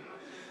something.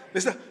 They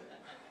say,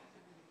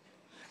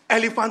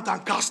 Elephant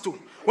and Castle.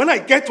 When I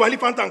get to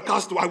Elephant and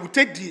Castle, I will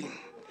take the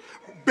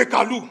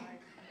Bekalu.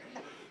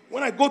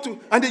 When I go to,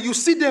 and then you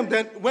see them,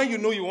 then when you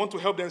know you want to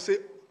help them, say,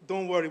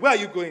 don't worry, where are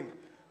you going?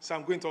 So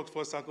I'm going to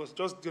Oxford Circus,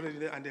 just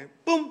doing it, and then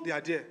boom, they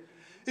are there.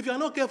 If you are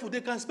not careful,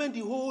 they can spend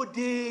the whole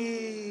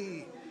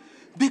day.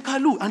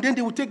 Bekalu, and then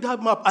they will take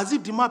that map as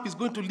if the map is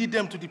going to lead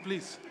them to the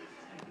place.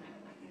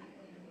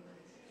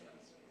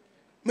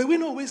 May we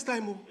not waste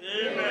time.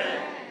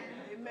 Amen.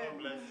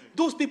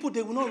 Those people,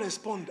 they will not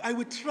respond. I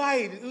will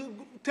try.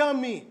 Tell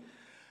me.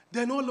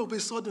 Then all of a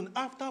sudden,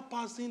 after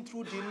passing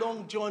through the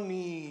long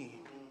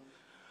journey,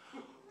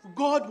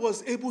 God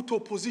was able to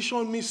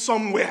position me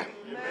somewhere.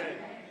 Amen.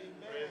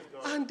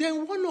 And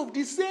then one of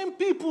the same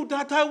people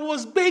that I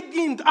was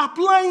begging,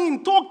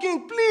 applying,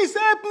 talking, please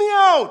help me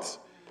out.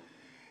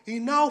 He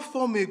now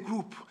formed a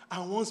group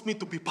and wants me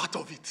to be part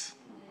of it.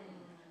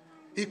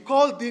 He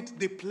called it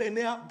the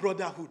Plenaire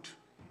Brotherhood.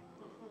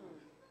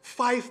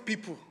 5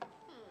 people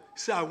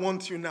say, I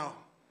want you now.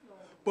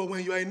 But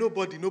when you are a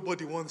nobody,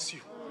 nobody wants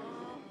you.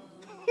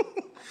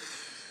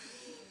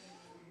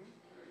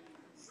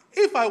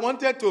 If I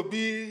wanted to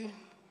be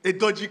a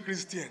dodgy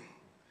Christian,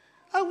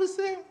 I would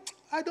say,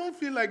 I don't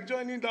feel like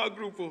joining that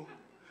group.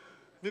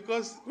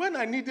 Because when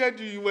I needed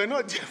you, you were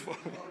not there for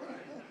me.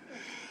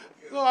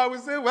 So I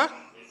would say, well,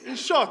 in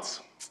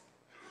short.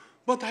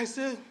 But I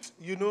say,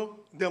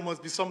 there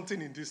must be something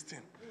in this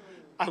thing.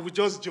 I will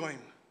just join.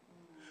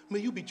 May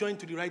you be joined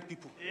to the right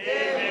people.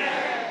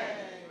 Amen.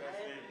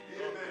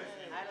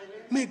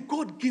 May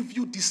God give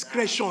you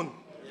discretion.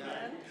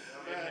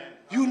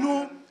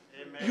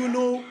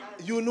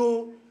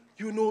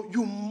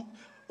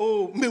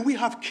 May we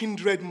have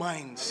kindred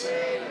minds.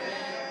 Amen.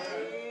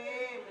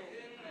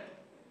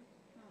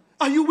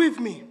 Are you with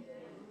me?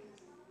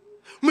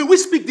 May we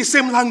speak the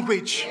same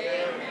language.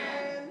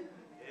 Amen.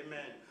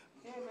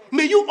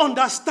 May you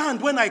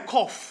understand when I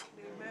cough.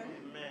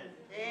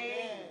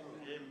 Amen.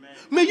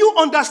 May you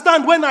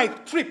understand when I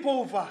trip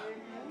over.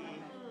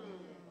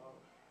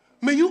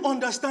 May you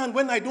understand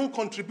when I don't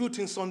contribute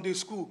in Sunday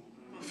school.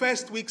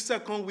 First week,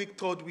 second week,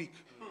 third week.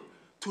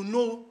 To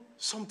know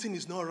something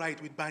is not right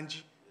with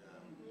Banji.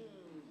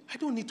 I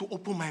don't need to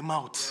open my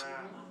mouth.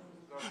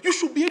 You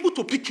should be able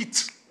to pick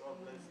it.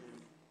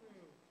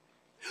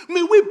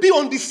 May we be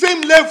on the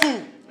same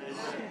level.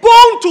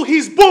 Bone to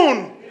his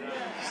bone.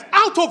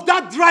 Out of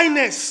that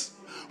dryness.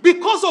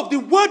 Because of the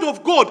word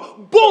of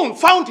God, bone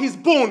found his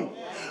bone.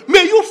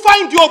 May you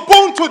find your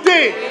bone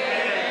today.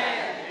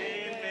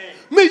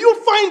 May you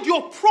find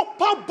your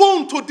proper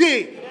bone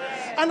today.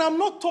 And I'm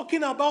not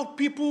talking about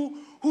people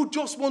who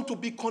just want to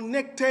be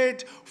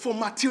connected for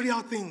material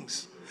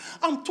things.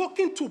 I'm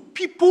talking to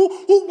people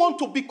who want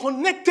to be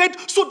connected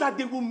so that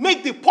they will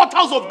make the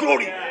portals of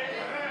glory.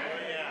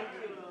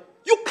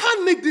 You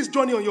can't make this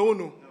journey on your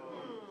own.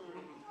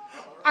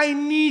 I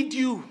need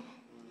you.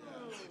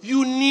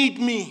 You need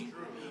me,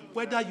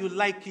 whether you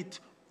like it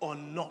or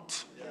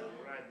not.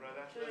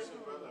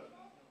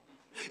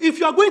 If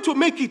you are going to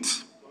make it,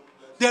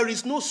 there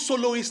is no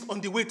soloist on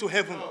the way to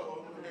heaven.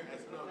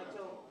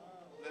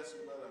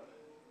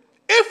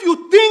 If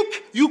you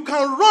think you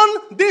can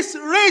run this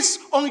race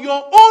on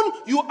your own,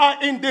 you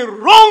are in the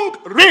wrong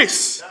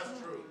race. That's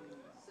true.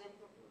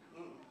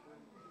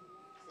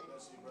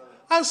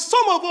 And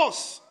some of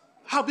us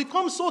have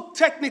become so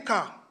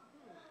technical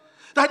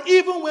that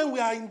even when we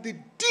are in the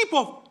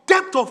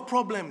depth of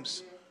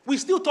problems, we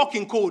still talk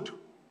in code.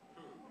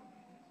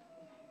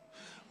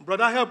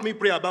 Brother, help me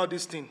pray about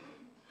this thing.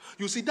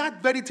 You see,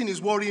 that very thing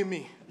is worrying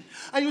me.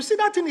 And you see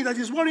that thing that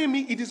is worrying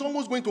me, it is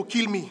almost going to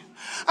kill me.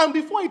 And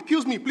before it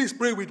kills me, please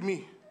pray with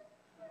me.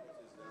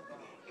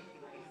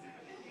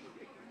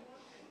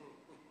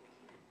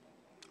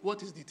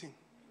 What is the thing?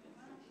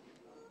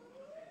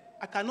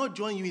 I cannot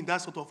join you in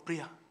that sort of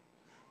prayer.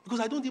 Because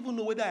I don't even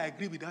know whether I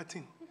agree with that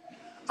thing.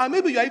 And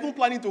maybe you are even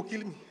planning to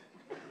kill me.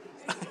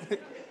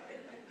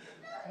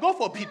 God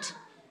forbid.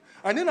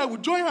 And then I will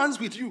join hands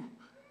with you.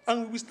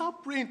 And we will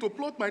start praying to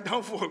plot my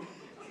downfall.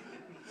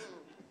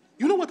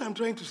 You know what I'm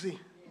trying to say?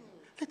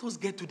 Let us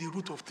get to the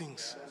root of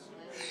things.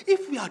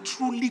 If we are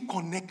truly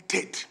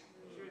connected,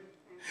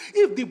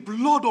 if the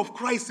blood of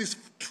Christ is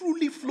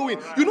truly flowing,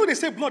 you know they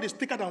say blood is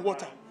thicker than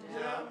water.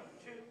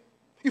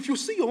 If you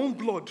see your own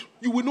blood,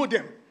 you will know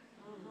them.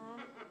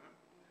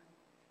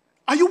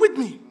 Are you with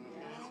me?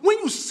 When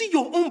you see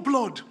your own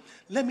blood,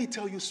 let me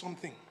tell you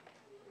something.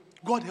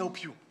 God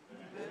help you.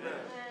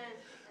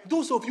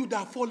 Those of you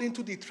that fall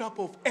into the trap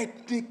of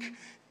ethnic,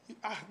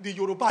 the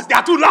Yorubas, they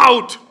are too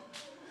loud.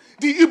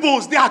 The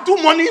Igbos, they are too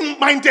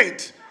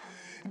money-minded.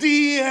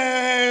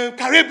 The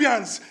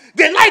Caribbeans,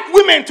 they like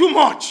women too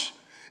much.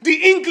 The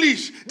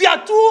English, they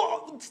are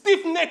too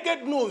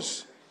stiff-necked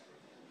nose.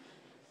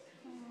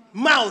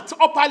 Mouth,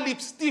 upper lip,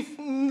 stiff,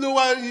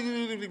 lower.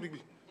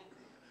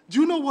 Do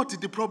you know what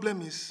the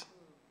problem is?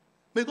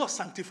 May God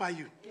sanctify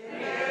you.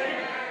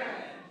 Amen.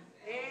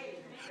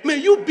 May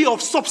you be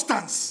of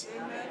substance.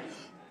 Amen.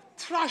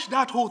 Trash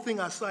that whole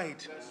thing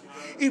aside.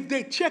 If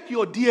they check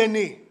your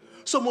DNA,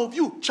 some of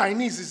you,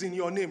 Chinese is in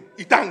your name.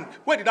 Itang.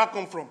 Where did that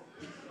come from?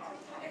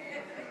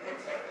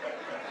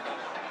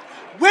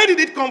 Where did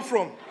it come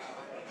from?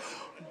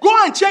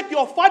 Go and check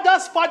your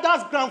father's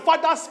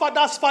grandfather's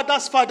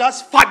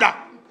father.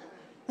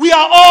 We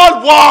are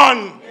all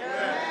one.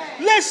 Yeah.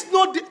 Let's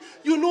not,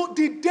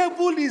 the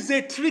devil is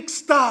a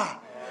trickster.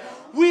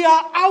 We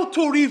are out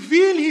to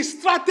reveal his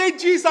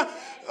strategies.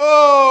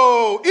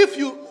 What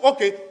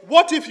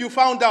if you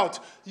found out,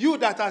 you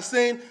that are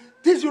saying,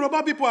 these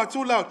Yoruba people are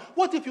too loud.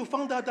 What if you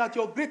found out that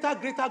your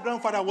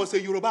greater-grandfather was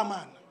a Yoruba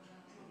man?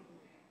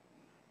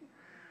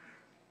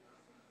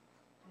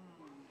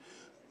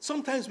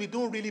 Sometimes we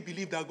don't really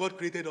believe that God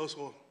created us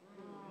all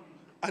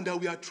and that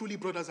we are truly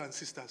brothers and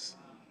sisters.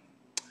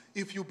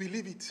 If you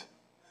believe it.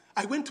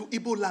 I went to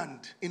Igbo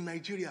land in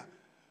Nigeria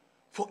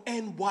for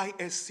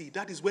NYSC.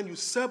 That is when you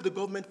serve the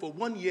government for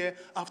 1 year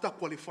after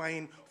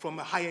qualifying from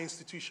a higher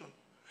institution.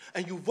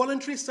 And you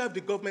voluntarily serve the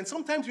government.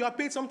 Sometimes you are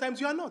paid,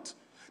 sometimes you are not.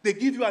 They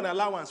give you an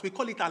allowance. We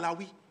call it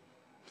alawi.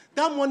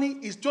 That money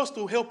is just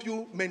to help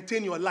you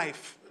maintain your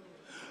life.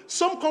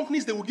 Some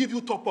companies, they will give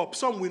you top-up.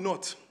 Some will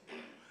not.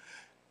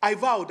 I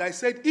vowed, I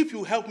said, if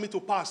you help me to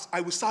pass, I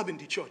will serve in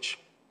the church.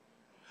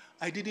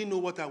 I didn't know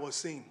what I was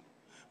saying.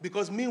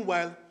 Because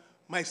meanwhile,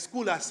 my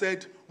school has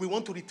said, we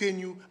want to retain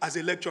you as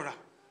a lecturer.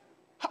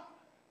 I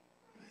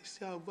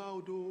said, I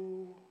vowed,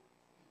 oh.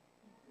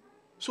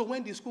 So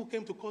when the school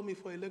came to call me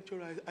for a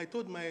lecturer, I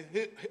told my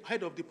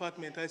head of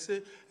department, I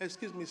said,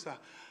 excuse me, sir,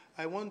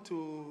 I want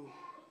to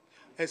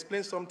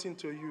explain something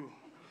to you.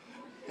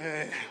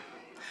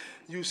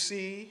 You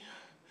see,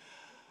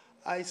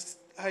 I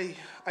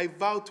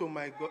vowed to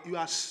my God,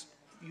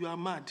 you are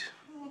mad.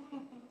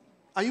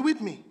 Are you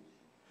with me?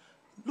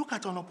 Look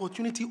at an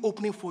opportunity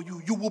opening for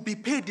you. You will be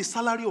paid the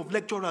salary of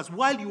lecturers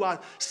while you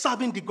are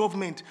serving the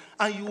government.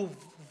 And you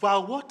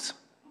vow what?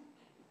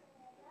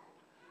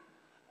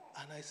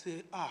 And I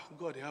say,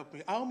 God help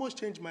me. I almost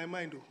changed my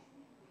mind.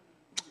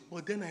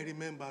 But then I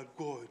remembered,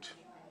 God,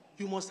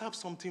 you must have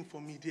something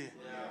for me there.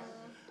 Yeah.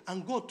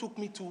 And God took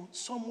me to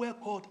somewhere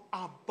called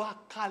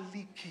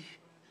Abakaliki.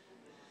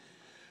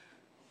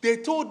 They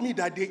told me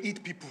that they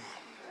eat people.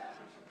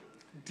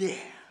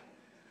 There.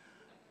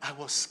 I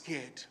was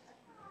scared.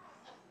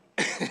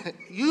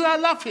 You are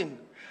laughing.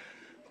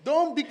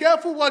 Don't be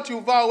careful what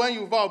you vow when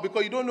you vow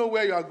because you don't know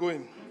where you are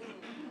going.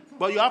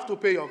 But you have to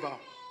pay your vow.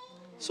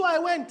 So I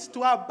went to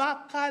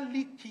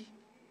Abakaliki,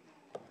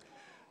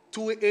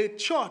 to a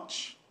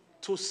church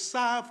to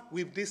serve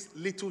with this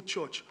little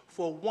church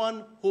for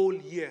 1 whole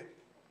year.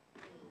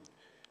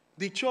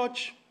 The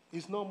church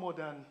is no more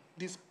than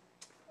this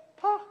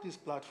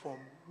platform,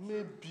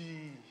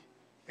 maybe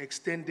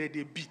extended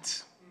a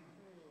bit.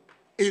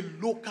 A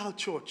local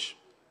church.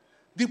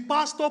 The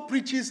pastor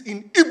preaches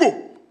in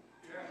Igbo.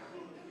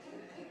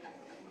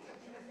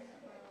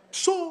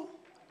 So,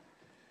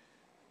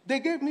 they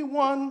gave me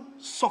one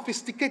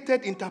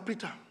sophisticated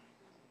interpreter.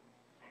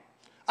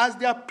 As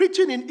they are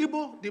preaching in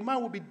Igbo, the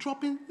man will be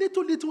dropping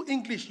little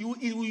English. You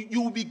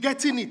will be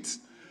getting it.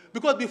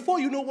 Because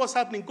before you know what's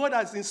happening, God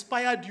has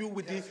inspired you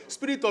with the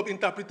spirit of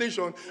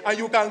interpretation, and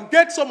you can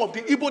get some of the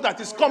Igbo that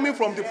is coming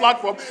from the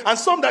platform, and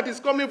some that is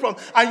coming from,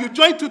 and you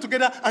join two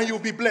together, and you'll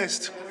be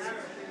blessed.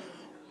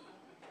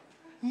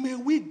 May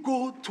we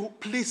go to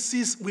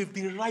places with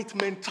the right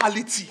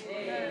mentality.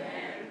 Amen.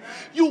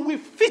 You will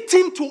fit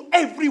into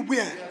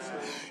everywhere.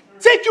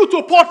 Take you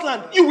to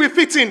Portland, you will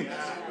fit in.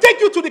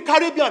 Take you to the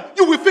Caribbean,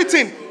 you will fit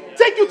in.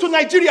 Take you to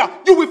Nigeria,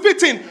 you will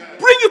fit in.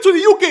 Bring you to the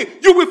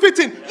UK, you will fit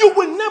in. You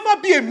will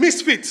never be a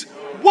misfit.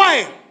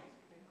 Why?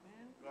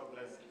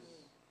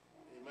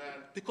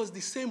 Because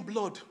the same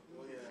blood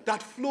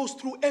that flows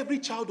through every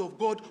child of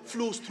God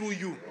flows through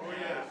you.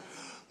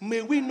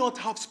 May we not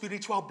have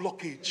spiritual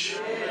blockage.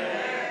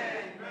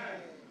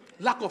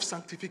 Lack of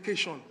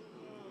sanctification.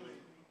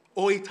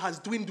 Or it has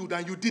dwindled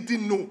and you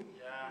didn't know.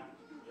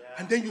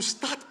 And then you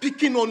start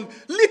picking on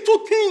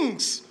little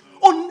things.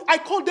 I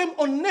call them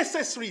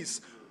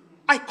unnecessaries.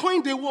 I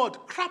coined the word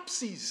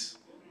crapsies.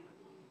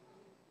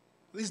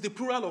 This is the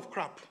plural of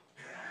crap.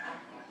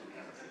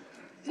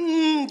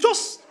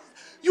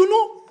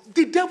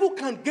 The devil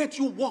can get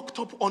you worked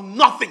up on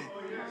nothing.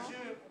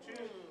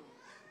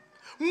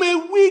 May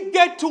we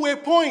get to a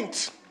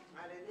point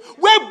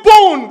where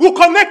bone will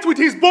connect with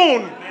his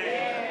bone.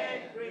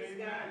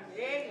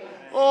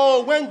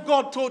 Oh, when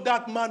God told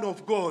that man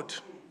of God,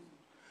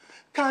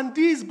 can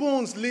these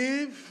bones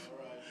live?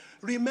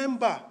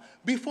 Remember,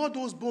 before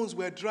those bones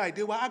were dry,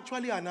 they were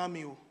actually an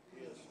army.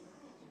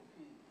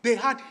 They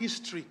had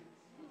history.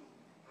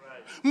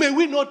 May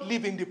we not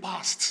live in the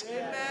past.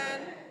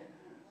 Amen.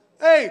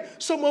 Hey,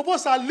 some of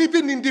us are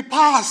living in the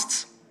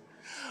past.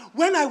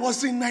 When I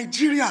was in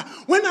Nigeria,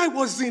 when I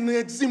was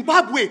in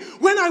Zimbabwe,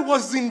 when I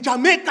was in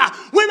Jamaica,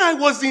 when I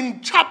was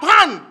in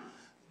Japan,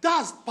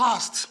 that's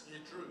past.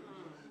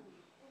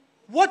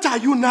 What are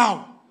you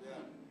now?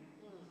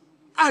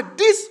 At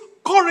this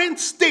current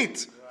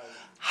state,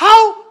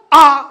 how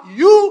are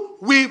you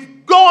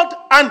with God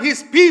and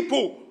his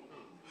people?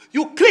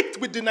 You clicked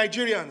with the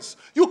Nigerians.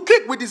 You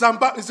clicked with the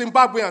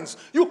Zimbabweans.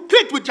 You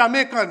clicked with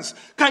Jamaicans.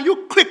 Can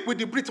you click with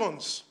the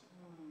Britons?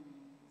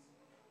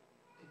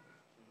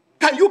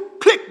 Can you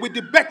click with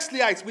the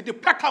Bexleyites, with the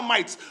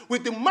Peckhamites,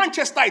 with the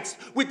Manchesterites,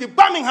 with the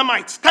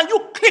Birminghamites? Can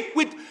you click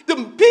with the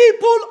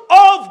people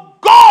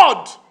of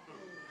God?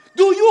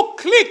 Do you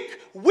click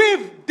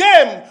with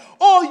them,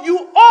 or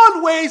you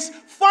always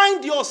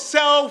find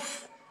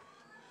yourself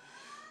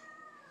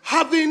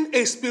having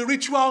a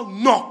spiritual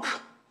knock.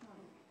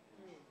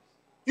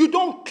 You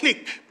don't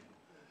click.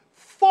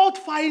 Fault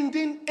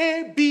finding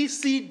A, B,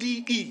 C,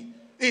 D, E.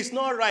 It's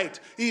not right.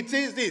 It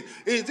is this.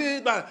 It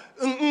is that.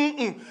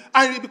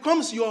 And it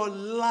becomes your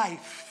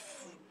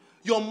life,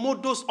 your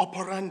modus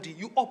operandi.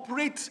 You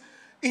operate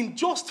in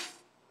just...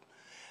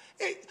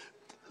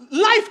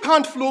 Life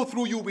can't flow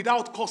through you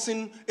without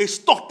causing a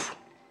stop.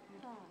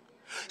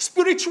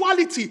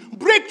 Spirituality,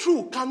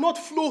 breakthrough cannot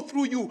flow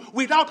through you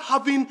without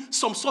having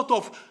some sort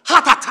of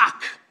heart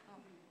attack.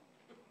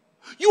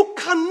 You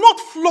cannot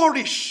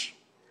flourish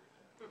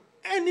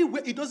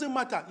anywhere. It doesn't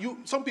matter.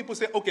 Some people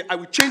say, okay, I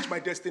will change my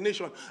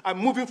destination. I'm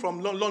moving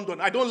from London.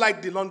 I don't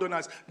like the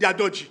Londoners. They are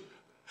dodgy.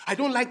 I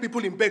don't like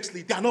people in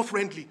Bexley. They are not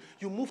friendly.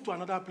 You move to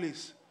another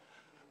place.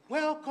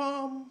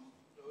 Welcome,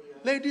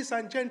 ladies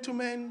and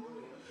gentlemen.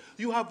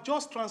 You have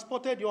just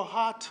transported your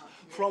heart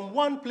from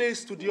one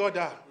place to the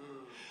other.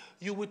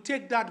 You will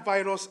take that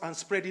virus and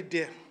spread it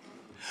there.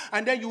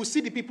 And then you will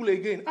see the people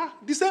again.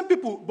 The same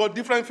people, but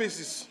different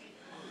faces.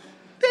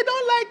 They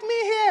don't like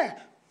me here.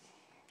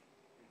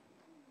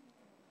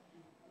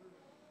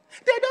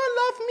 They don't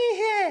love me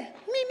here.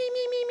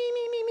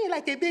 Me,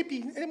 like a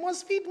baby. They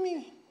must feed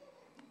me.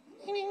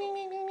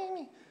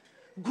 Me.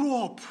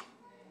 Grow up.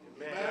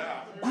 Amen.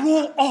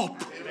 Grow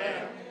up.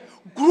 Amen.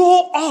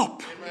 Grow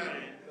up. Amen.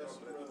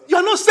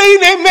 You're not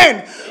saying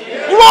amen.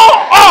 Amen. Grow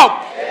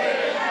up.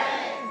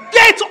 Amen.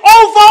 Get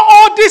over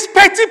all these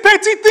petty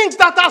things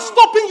that are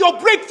stopping your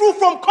breakthrough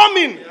from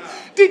coming. Yeah.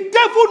 The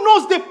devil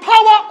knows the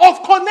power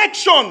of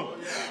connection.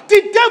 Yeah.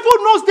 The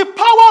devil knows the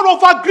power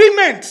of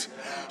agreement.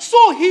 Yeah.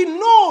 So he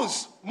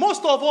knows,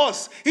 most of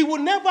us, he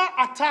will never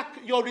attack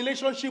your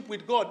relationship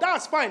with God.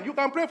 That's fine. You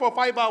can pray for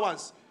 5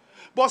 hours.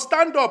 But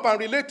stand up and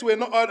relate to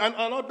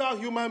another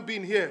human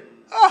being here.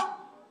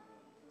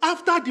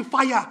 After the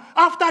fire,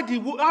 after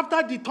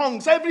the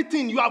tongues,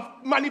 everything, you have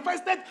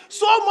manifested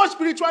so much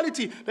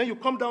spirituality. Then you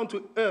come down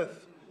to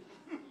earth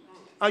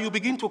and you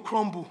begin to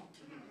crumble.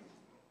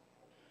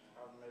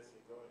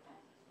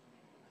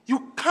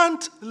 You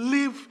can't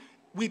live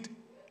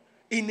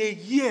in a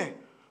year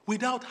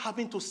without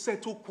having to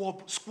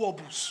settle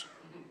squabbles.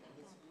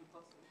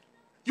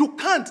 You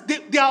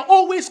can't. They are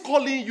always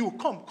calling you.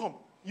 Come.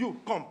 You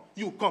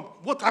come.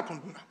 What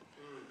happened?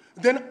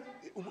 Then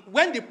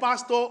when the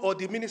pastor or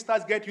the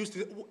ministers get used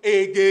to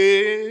it,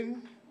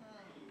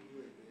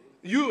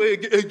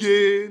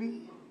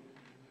 again,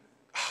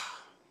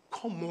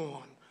 come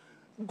on,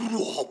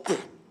 grow up.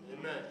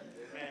 Amen.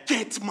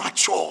 Get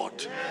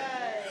matured.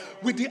 Amen.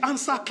 With the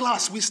answer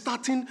class, we're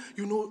starting,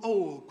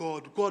 oh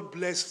God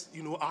bless,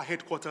 our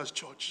headquarters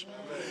church.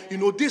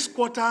 Amen. This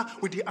quarter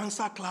with the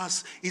answer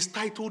class is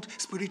titled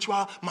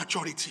Spiritual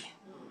Maturity.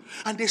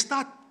 And they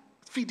start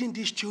feeding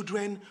these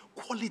children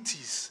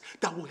qualities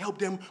that will help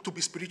them to be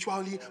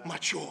spiritually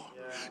mature.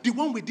 Yeah. The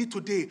one we did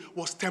today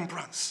was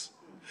temperance.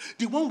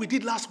 The one we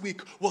did last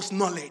week was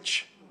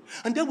knowledge.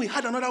 And then we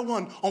had another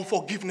one on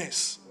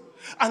forgiveness.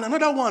 And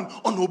another one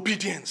on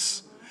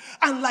obedience.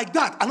 And like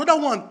that, another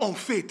one on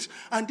faith.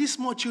 And these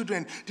small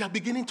children, they are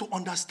beginning to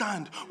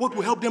understand what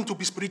will help them to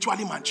be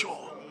spiritually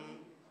mature.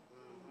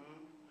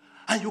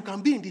 And you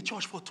can be in the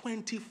church for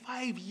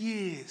 25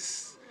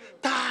 years.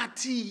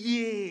 30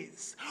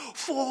 years,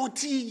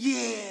 40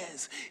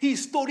 years,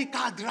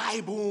 historical dry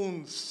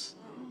bones.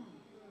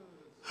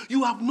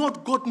 You have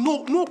not got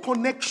no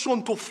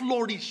connection to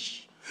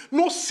flourish,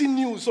 no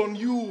sinews on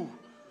you,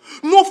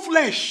 no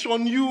flesh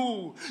on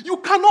you. You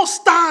cannot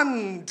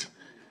stand.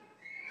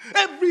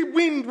 Every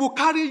wind will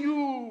carry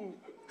you.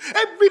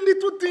 Every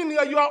little thing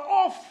here, you are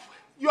off.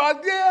 You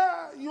are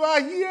there, you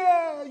are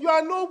here, you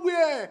are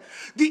nowhere.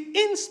 The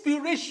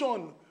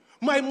inspiration,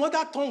 my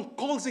mother tongue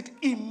calls it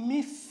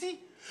imisi.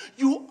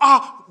 You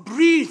are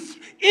breathed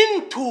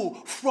into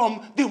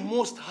from the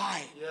Most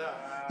High. Yeah.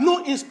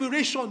 No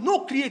inspiration,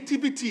 no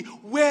creativity.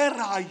 Where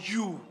are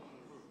you?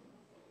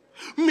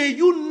 May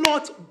you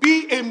not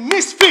be a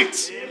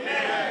misfit.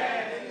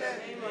 Amen.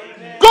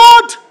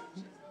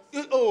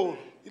 God,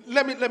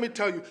 let me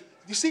tell you.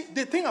 You see,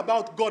 the thing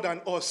about God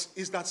and us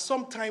is that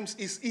sometimes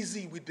it's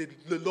easy with the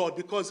Lord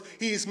because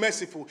he is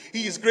merciful,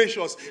 he is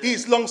gracious, he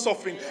is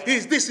long-suffering, he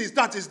is this, is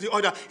that, is the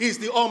other, he is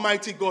the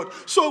Almighty God.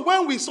 So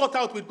when we sort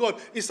out with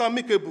God, it's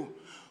amicable.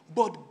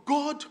 But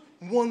God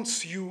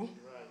wants you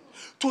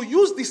to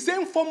use the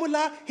same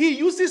formula he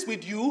uses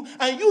with you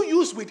and you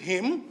use with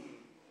him.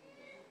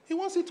 He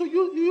wants you to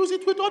use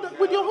it with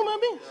your human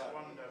beings.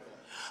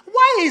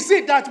 Why is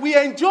it that we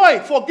enjoy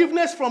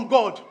forgiveness from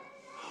God?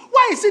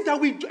 Why is it that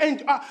we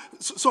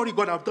sorry,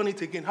 God, I've done it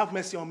again. Have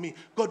mercy on me.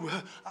 God will,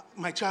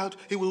 my child,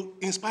 he will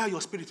inspire your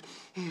spirit.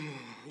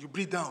 You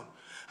breathe down.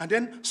 And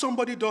then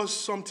somebody does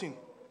something.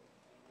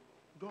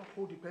 Don't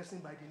hold the person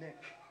by the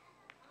neck.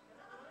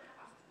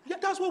 Yeah,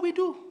 that's what we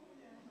do.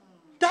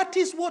 That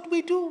is what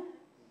we do.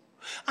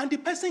 And the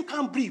person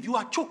can't breathe. You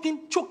are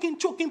choking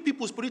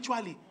people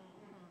spiritually.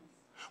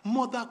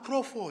 Mother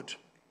Crawford,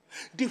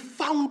 the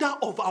founder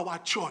of our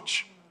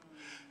church.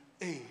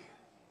 Hey,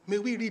 May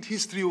we read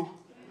history. Oh.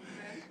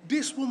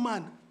 This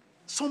woman,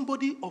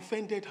 somebody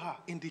offended her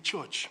in the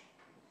church.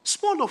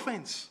 Small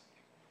offense.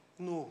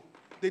 No,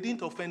 they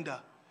didn't offend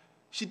her.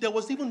 There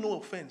was even no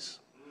offense.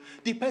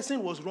 The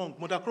person was wrong.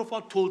 Mother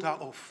Crawford told her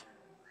off.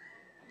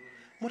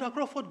 Mother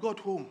Crawford got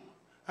home,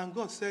 and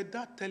God said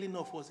that telling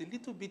off was a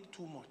little bit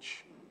too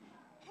much.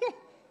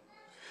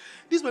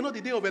 These were not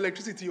the day of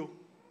electricity. Oh.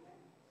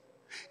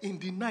 In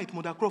the night,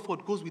 Mother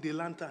Crawford goes with a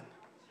lantern.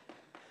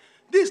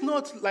 This is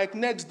not like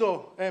next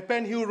door,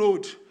 Penn Hill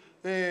Road.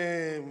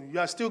 You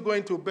are still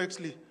going to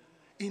Bexley.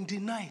 In the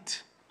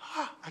night,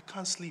 I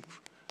can't sleep.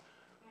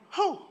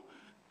 How?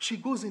 She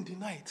goes in the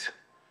night.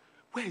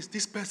 Where is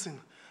this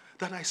person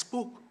that I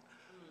spoke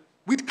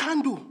with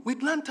candle,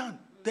 with lantern?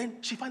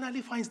 Then she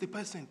finally finds the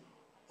person.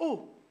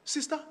 Oh,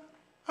 sister,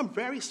 I'm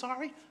very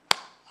sorry.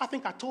 I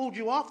think I told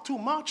you off too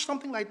much,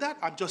 something like that.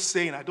 I'm just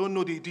saying, I don't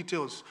know the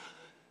details.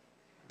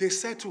 They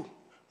settle.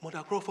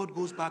 Mother Crawford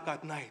goes back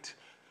at night.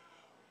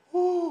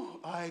 Oh,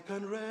 I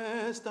can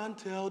rest and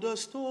tell the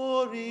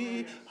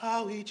story,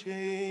 how he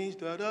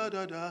changed, da da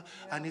da da,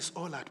 and it's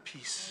all at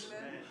peace.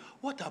 Amen.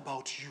 What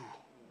about you?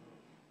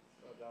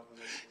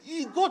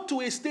 You got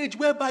to a stage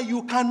whereby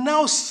you can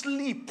now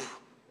sleep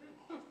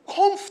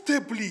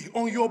comfortably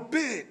on your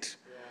bed.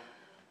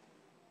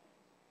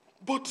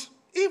 But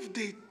if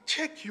they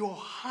check your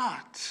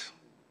heart,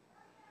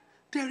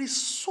 there is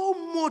so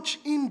much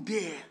in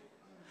there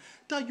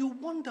that you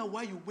wonder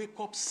why you wake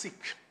up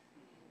sick,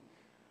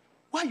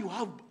 why you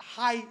have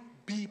high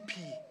BP,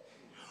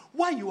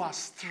 why you are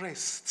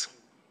stressed,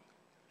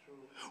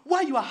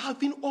 why you are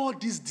having all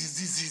these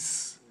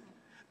diseases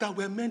that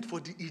were meant for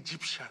the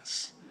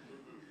Egyptians.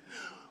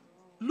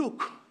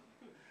 Look,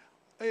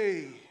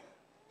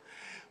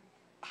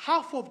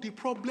 half of the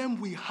problem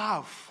we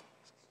have,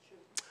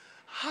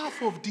 half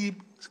of the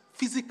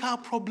physical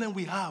problem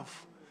we have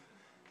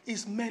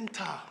is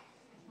mental.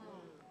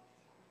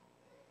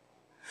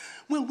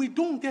 When we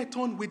don't get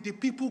on with the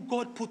people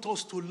God put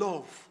us to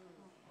love,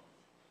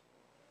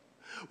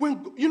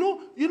 when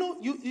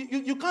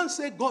you can't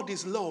say God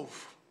is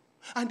love,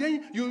 and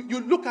then you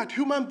look at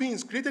human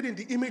beings created in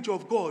the image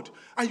of God,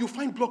 and you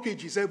find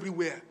blockages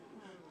everywhere.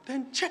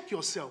 Then check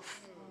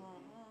yourself.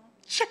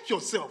 Check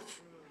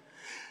yourself.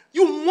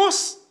 You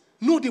must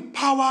know the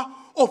power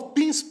of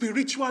being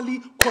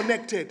spiritually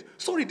connected.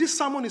 Sorry, this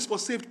sermon is for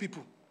saved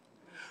people.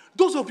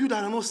 Those of you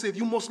that are not saved,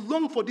 you must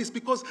long for this,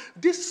 because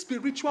this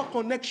spiritual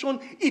connection,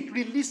 it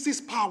releases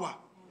power.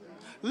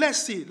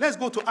 Let's see. Let's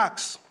go to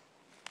Acts.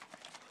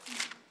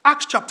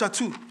 Acts chapter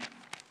 2.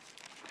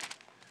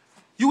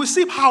 You will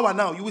see power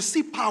now. You will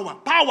see power.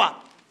 Power.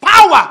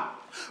 Power.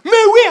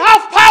 May we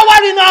have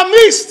power in our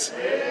midst.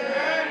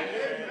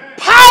 Amen.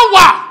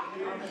 Power.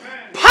 Amen.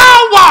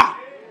 Power.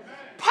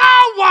 Amen.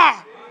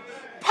 Power.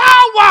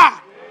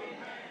 Power.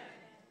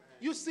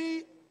 You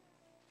see,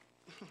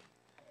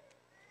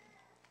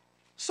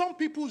 some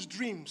people's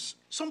dreams,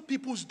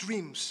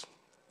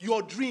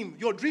 your dream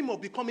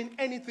of becoming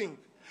anything,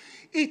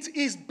 it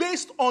is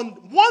based on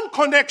one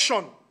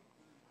connection.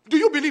 Do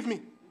you believe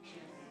me?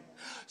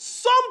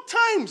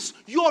 Sometimes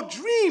your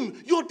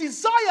dream, your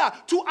desire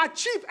to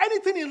achieve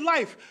anything in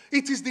life,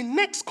 it is the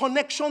next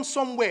connection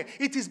somewhere.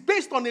 It is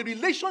based on a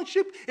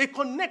relationship, a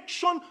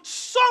connection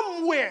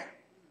somewhere.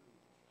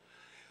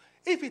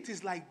 If it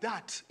is like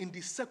that in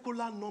the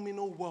secular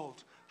nominal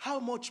world, how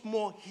much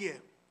more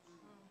here?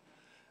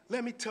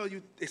 Let me tell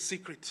you a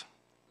secret.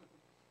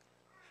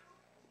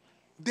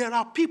 There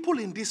are people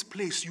in this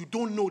place you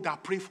don't know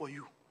that pray for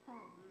you.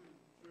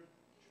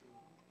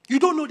 You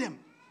don't know them.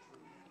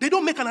 They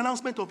don't make an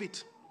announcement of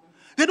it.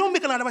 They don't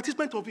make an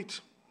advertisement of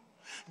it.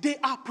 They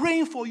are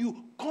praying for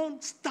you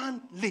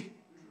constantly.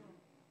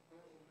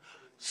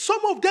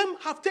 Some of them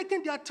have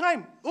taken their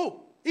time,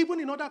 even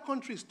in other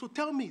countries, to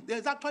tell me.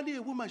 There's actually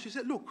a woman, she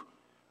said, look,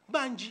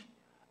 Banji,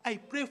 I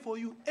pray for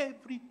you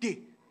every day.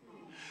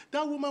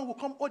 That woman will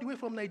come all the way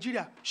from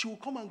Nigeria. She will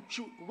come and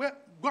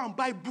go and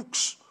buy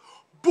books.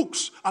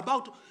 Books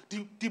about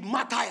the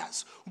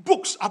martyrs.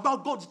 Books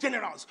about God's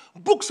generals.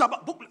 Books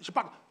about...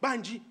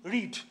 Banji,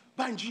 read.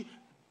 Banji,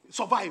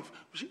 survive.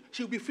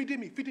 She'll be feeding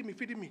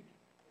me.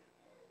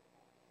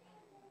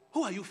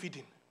 Who are you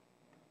feeding?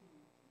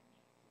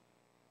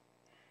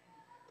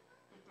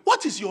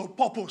 What is your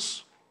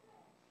purpose?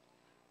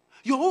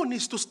 Your own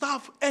is to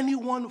starve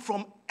anyone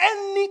from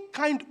any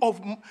kind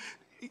of...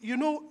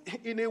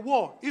 in a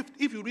war,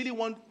 if you really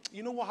want...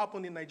 You know what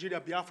happened in Nigeria,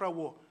 Biafra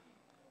war?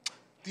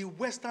 The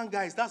Western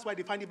guys, that's why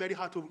they find it very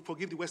hard to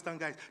forgive the Western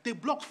guys. They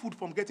blocked food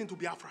from getting to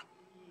Biafra.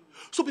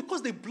 So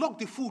because they blocked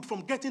the food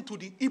from getting to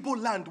the Igbo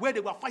land where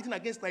they were fighting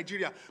against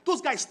Nigeria, those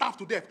guys starved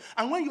to death.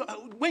 And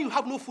when you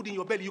have no food in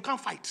your belly, you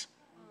can't fight.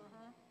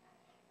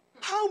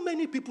 How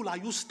many people are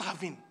you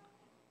starving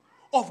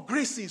of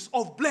graces,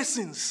 of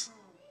blessings?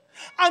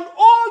 And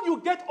all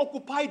you get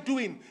occupied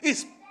doing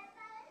is...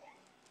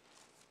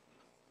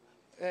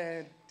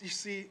 you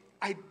see,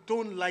 I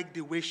don't like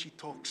the way she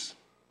talks.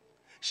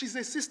 She's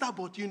a sister,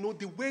 but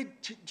the way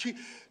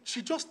she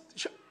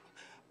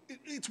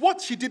it's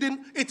what she didn't,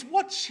 it's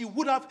what she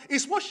would have,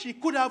 it's what she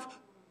could have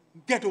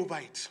Get over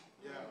it.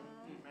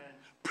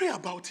 Pray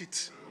about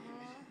it.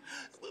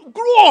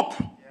 Grow up.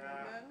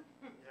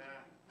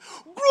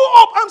 Grow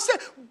up. I'm saying,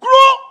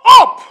 grow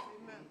up.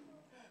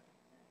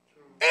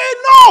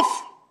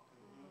 Enough.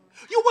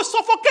 You will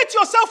suffocate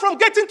yourself from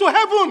getting to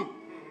heaven.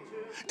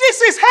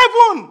 This is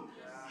heaven.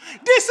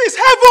 This is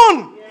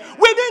heaven.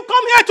 We didn't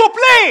come here to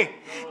play.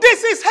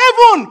 This is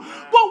heaven.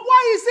 But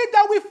why is it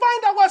that we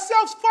find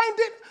ourselves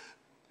finding?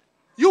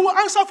 You will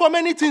answer for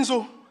many things,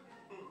 oh.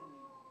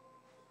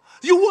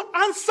 You will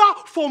answer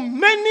for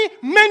many,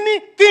 many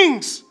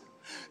things.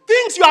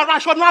 Things you are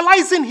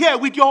rationalizing here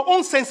with your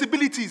own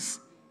sensibilities.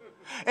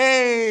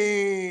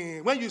 Hey,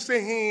 when you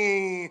say,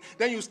 hey,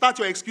 then you start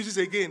your excuses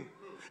again.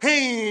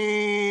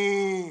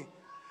 Hey,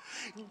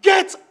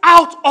 get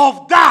out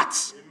of that.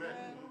 Amen.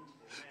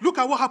 Look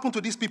at what happened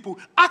to these people.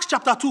 Acts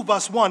chapter 2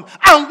 verse 1.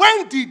 And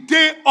when the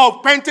day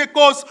of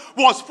Pentecost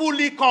was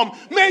fully come.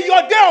 May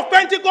your day of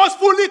Pentecost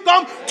fully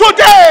come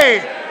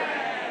today.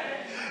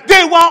 Amen.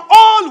 They were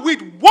all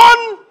with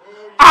one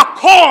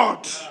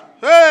accord.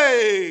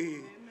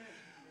 Hey.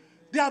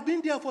 They have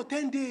been there for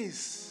 10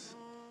 days.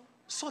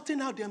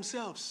 Sorting out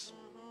themselves.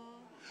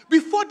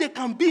 Before they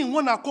can be in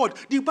one accord,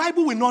 the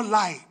Bible will not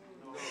lie.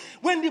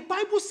 When the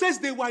Bible says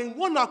they were in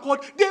one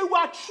accord, they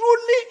were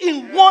truly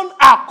in one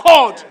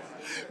accord.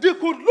 They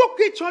could look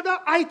each other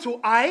eye to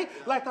eye,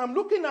 like I'm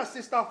looking at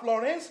Sister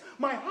Florence.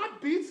 My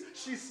heart beats,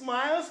 she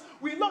smiles.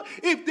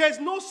 If there's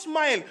no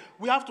smile,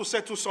 we have to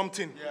settle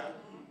something. Yeah.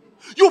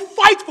 You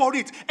fight for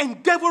it,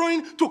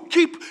 endeavoring to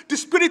keep the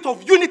spirit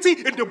of unity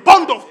in the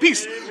bond of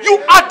peace. You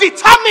are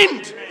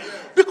determined.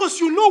 Because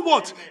you know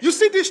what? You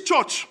see this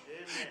church.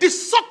 The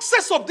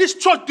success of this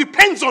church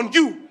depends on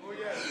you.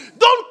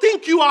 Don't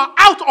think you are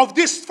out of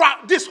this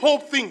whole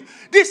thing.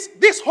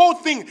 This whole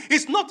thing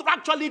is not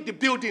actually the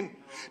building.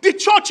 The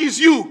church is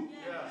you.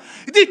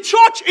 The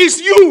church is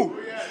you.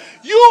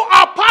 You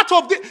are part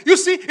of the... You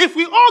see, if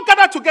we all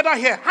gather together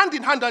here, hand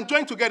in hand and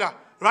join together,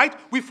 right?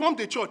 We form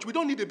the church. We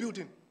don't need a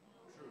building.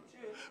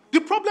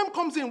 The problem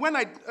comes in when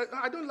I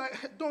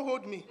don't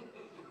hold me.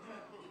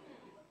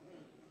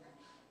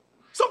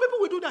 Some people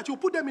will do that. You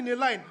put them in a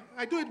line.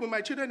 I do it with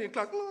my children in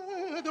class.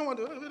 I don't want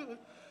to.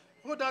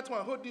 Hold that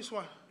one. Hold this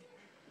one.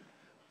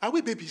 Are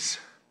we babies?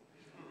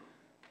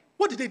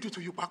 What did they do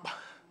to you, Papa?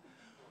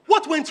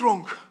 What went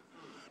wrong?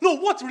 No,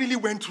 what really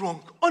went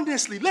wrong?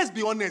 Honestly, let's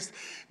be honest.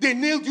 They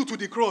nailed you to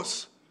the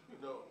cross.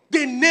 No.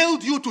 They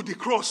nailed you to the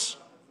cross.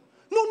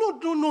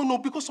 No,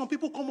 because some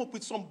people come up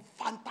with some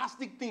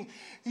fantastic thing.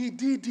 He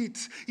did it.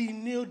 He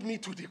nailed me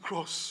to the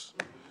cross.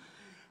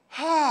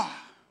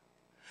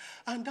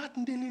 And that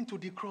nailing to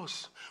the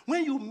cross,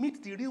 when you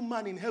meet the real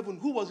man in heaven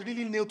who was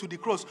really nailed to the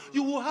cross,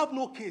 you will have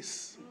no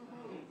case.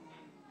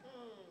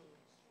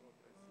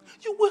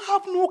 You will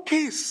have no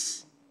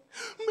case.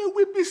 May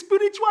we be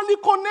spiritually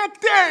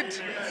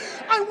connected.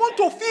 Amen. I want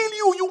to feel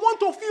you. You want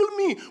to feel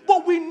me.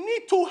 But we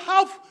need to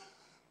have,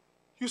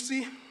 you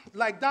see,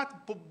 like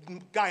that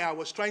guy I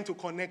was trying to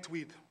connect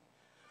with.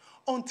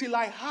 Until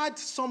I had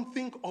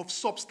something of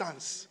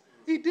substance,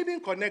 he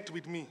didn't connect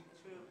with me.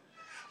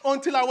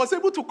 Until I was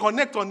able to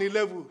connect on a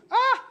level.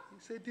 He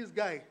said, this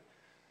guy,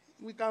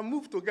 we can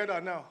move together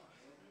now.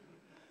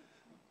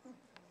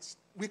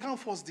 We can't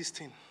force this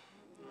thing.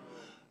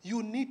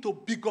 You need to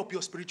big up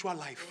your spiritual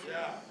life.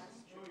 Yeah.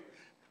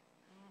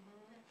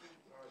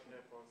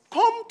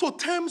 Come to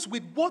terms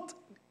with what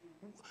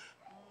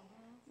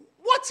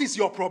is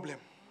your problem?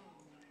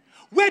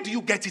 Where do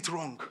you get it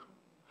wrong?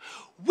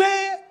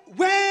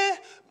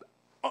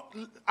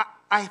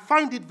 I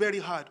find it very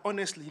hard,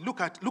 honestly.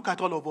 Look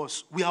at all of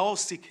us. We are all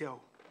sick here.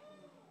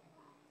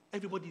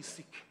 Everybody is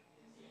sick.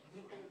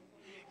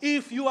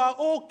 If you are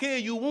okay,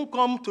 you won't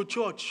come to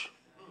church.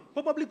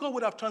 Probably God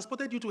would have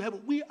transported you to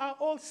heaven. We are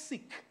all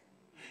sick.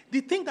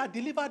 The thing that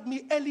delivered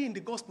me early in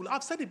the gospel,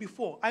 I've said it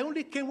before. I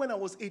only came when I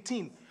was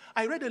 18.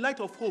 I read The Light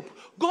of Hope.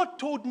 God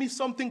told me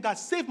something that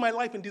saved my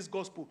life in this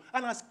gospel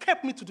and has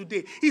kept me to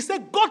today. He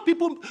said, God's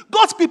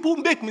people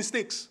make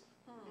mistakes.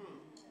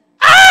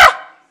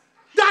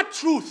 That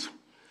truth.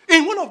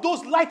 In one of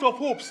those Light of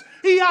Hopes,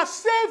 he has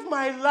saved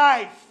my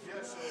life.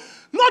 Yes,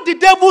 not the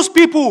devil's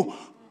people.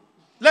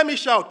 Let me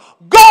shout.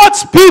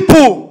 God's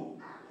people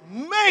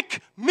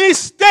make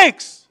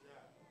mistakes.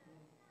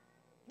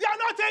 They are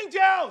not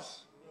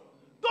angels.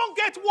 Don't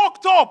get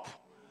worked up.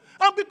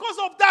 And because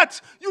of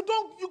that, you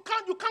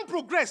can't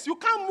progress. You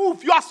can't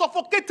move. You are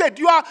suffocated.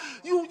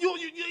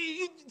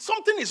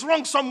 Something is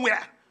wrong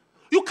somewhere.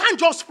 You can't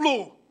just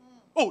flow.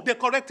 Oh, they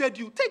corrected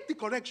you. Take the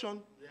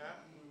correction. Yeah.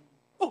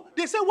 Oh,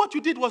 they said what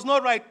you did was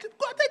not right.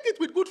 Go take it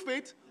with good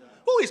faith. Yeah.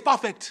 Who is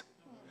perfect?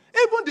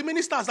 Even the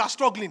ministers are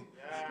struggling.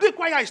 Yeah. The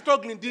choir is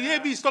struggling. The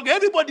AV is struggling.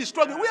 Everybody is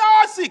struggling. We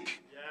are all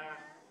sick. Yeah.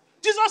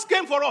 Jesus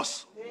came for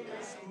us.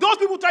 Yes. Those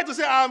people try to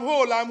say, I'm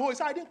whole. He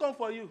said, I didn't come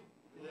for you.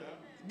 Yeah.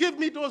 Give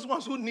me those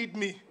ones who need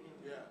me.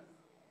 Yeah.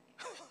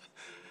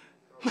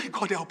 May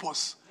God help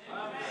us.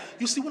 Amen.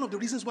 You see, one of the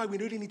reasons why we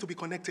really need to be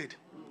connected.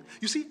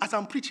 You see, as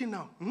I'm preaching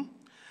now,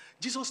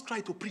 Jesus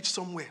tried to preach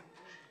somewhere,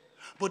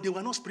 but they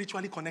were not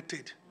spiritually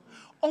connected.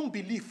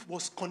 Unbelief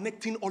was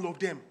connecting all of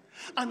them.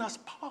 And as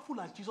powerful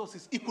as Jesus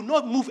is, he could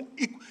not move.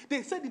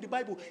 They said in the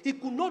Bible, he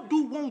could not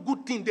do one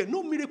good thing there.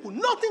 No miracle.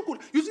 Nothing could.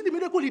 You see the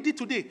miracle he did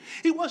today?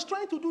 He was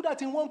trying to do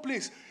that in one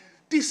place.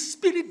 The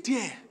spirit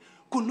there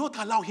could not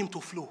allow him to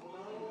flow.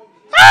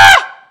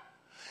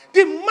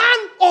 The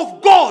man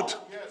of God,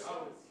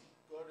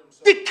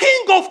 the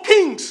King of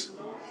Kings,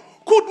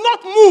 could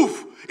not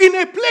move in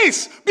a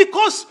place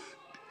because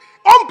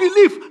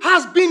unbelief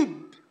has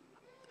been,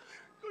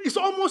 it's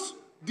almost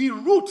the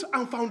root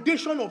and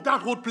foundation of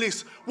that whole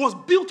place was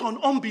built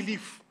on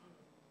unbelief.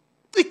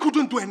 He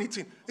couldn't do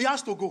anything. He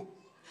has to go.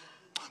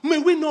 May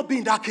we not be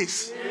in that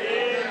case.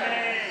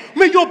 Amen.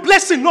 May your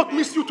blessing not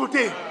miss you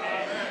today.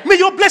 Amen. May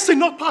your blessing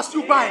not pass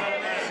you by.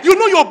 Amen. You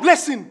know your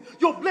blessing.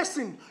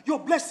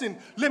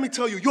 Let me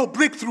tell you, your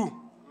breakthrough.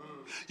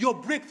 Your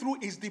breakthrough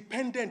is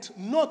dependent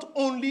not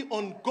only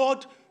on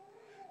God,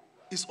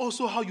 it's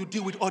also how you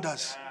deal with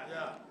others.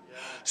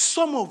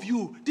 Some of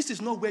you, this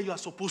is not where you are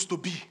supposed to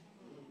be.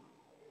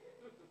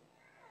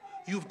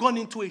 You've gone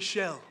into a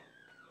shell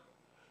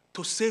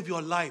to save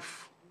your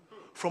life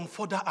from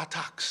further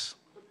attacks.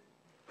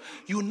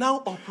 You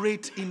now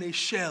operate in a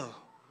shell,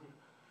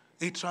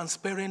 a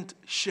transparent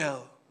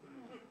shell.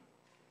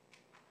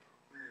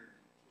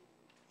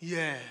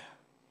 Yeah.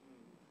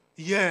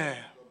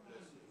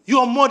 You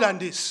are more than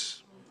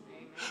this.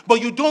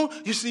 But you don't,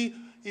 you see,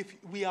 if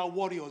we are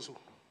warriors.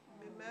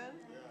 Amen.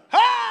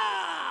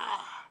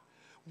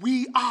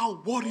 We are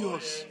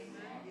warriors.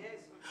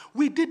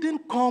 We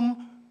didn't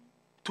come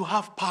to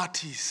have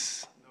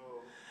parties.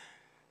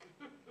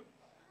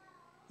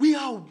 We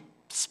are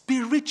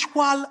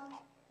spiritual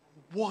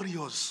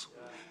warriors.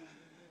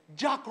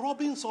 Jack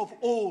Robbins of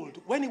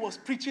old, when he was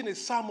preaching a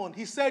sermon,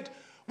 he said,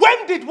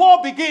 when did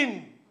war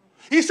begin?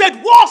 He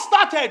said, war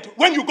started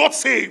when you got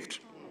saved.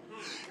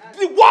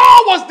 The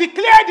war was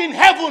declared in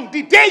heaven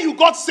the day you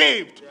got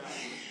saved.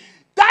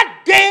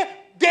 That day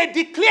they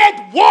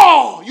declared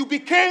war. You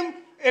became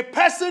a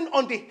person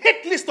on the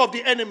hit list of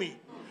the enemy.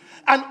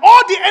 And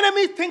all the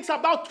enemy thinks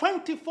about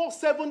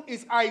 24/7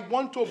 is, I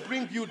want to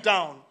bring you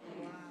down.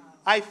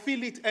 I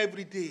feel it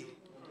every day.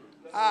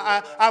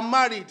 I'm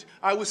married.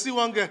 I will see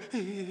one girl.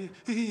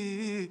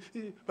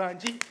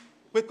 Banji,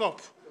 wake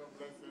up.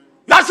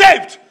 You are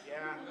saved.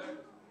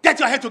 Get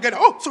your head together.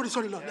 Oh,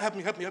 sorry, Lord. Help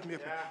me.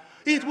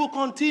 It will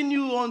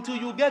continue until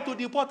you get to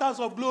the portals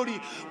of glory.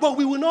 But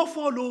we will not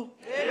follow.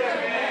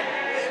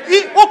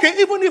 Okay,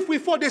 even if we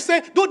fall, they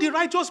say, though the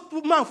righteous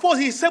man falls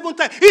his 7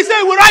 times, he said,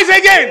 he will rise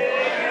again.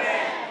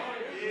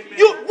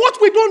 What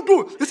we don't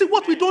do, you see,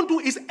 what we don't do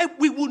is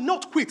we will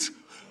not quit.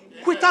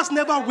 Quitters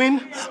never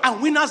win,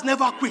 and winners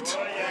never quit.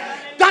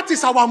 That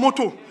is our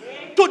motto.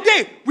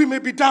 Today, we may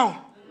be down.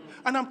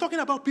 And I'm talking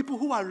about people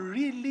who are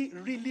really,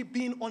 really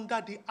being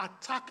under the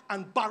attack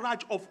and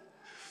barrage of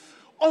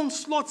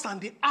onslaughts and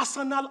the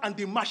arsenal and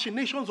the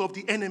machinations of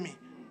the enemy.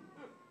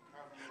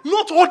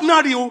 Not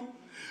ordinary.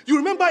 You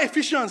remember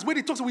Ephesians where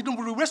it talks we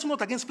wrestle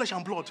not against flesh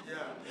and blood.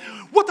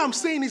 What I'm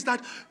saying is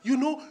that, you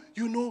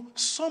know,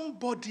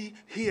 somebody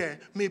here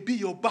may be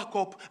your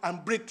backup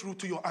and breakthrough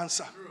to your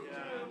answer.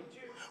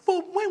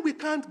 But when we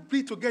can't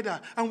be together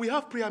and we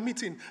have prayer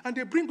meeting and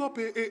they bring up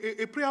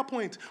a prayer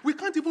point, we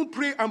can't even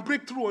pray and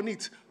break through on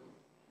it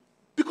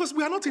because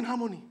we are not in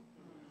harmony.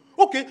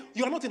 Okay,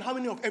 you are not in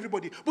harmony of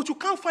everybody, but you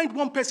can't find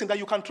one person that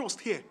you can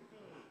trust here.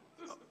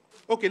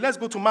 Okay, let's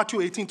go to Matthew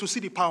 18 to see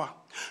the power.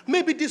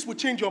 Maybe this will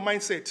change your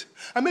mindset.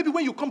 And maybe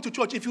when you come to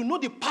church, if you know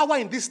the power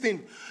in this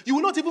thing, you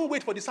will not even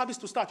wait for the service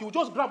to start. You will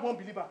just grab one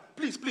believer.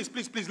 Please,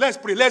 let's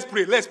pray.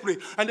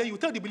 And then you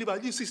tell the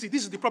believer, see,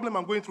 this is the problem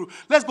I'm going through.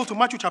 Let's go to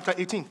Matthew chapter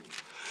 18.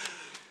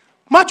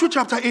 Matthew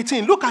chapter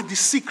 18. Look at the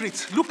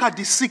secret.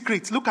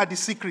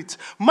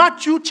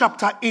 Matthew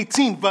chapter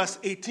 18, verse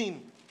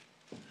 18.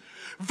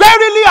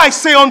 Verily I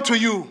say unto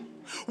you,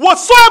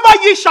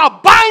 whatsoever ye shall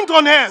bind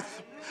on earth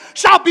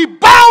shall be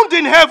bound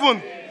in heaven.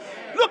 Amen.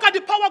 Look at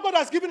the power God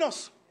has given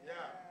us. Yeah.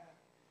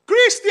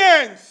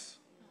 Christians.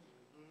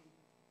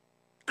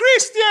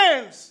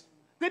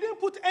 They didn't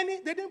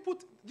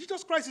put,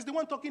 Jesus Christ is the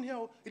one talking here.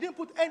 He didn't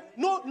put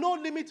no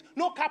limit,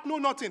 no cap, no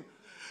nothing.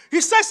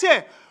 He says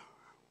here,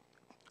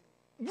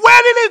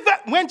 verily,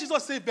 when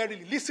Jesus said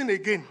verily, listen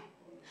again.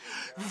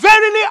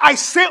 Verily I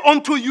say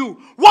unto you,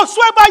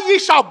 whatsoever ye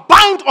shall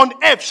bind on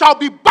earth shall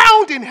be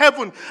bound in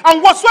heaven,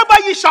 and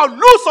whatsoever ye shall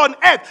loose on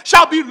earth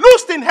shall be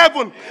loosed in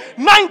heaven.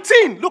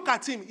 19, look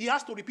at him. He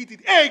has to repeat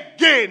it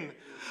again.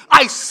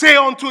 I say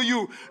unto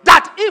you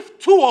that if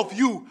two of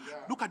you,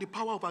 look at the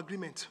power of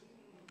agreement,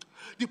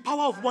 the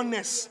power of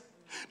oneness,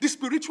 the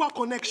spiritual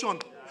connection,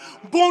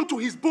 bone to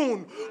his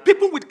bone,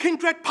 people with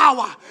kindred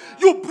power.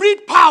 You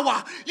breathe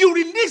power. You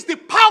release the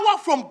power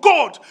from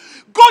God.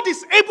 God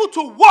is able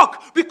to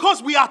work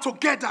because we are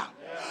together.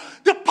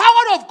 The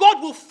power of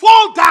God will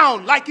fall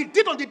down like it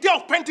did on the day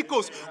of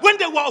Pentecost when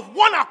they were of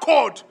one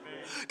accord.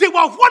 They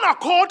were of one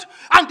accord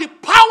and the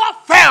power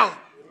fell.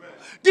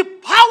 The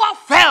power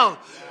fell.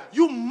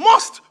 You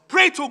must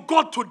pray to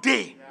God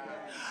today.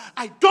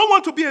 I don't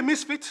want to be a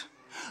misfit.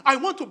 I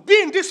want to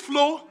be in this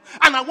flow,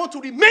 and I want to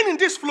remain in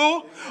this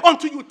flow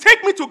until you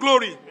take me to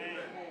glory. Amen.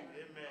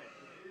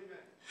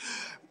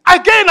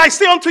 Again, I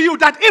say unto you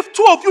that if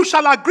two of you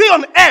shall agree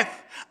on earth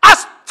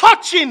as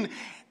touching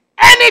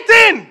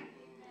anything,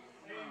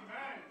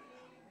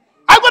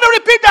 I'm going to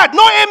repeat that.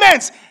 No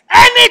amens.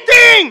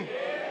 Anything.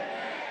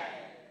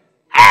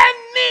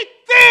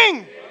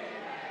 Anything.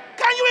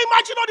 Can you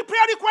imagine all the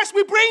prayer requests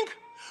we bring?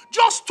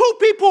 Just 2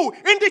 people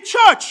in the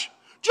church.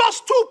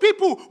 Just 2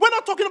 people. We're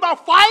not talking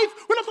about 5.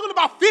 We're not talking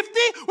about 50.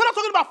 We're not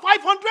talking about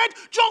 500.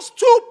 Just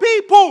 2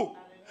 people.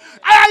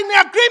 Are in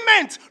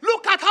agreement.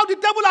 Look at how the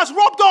devil has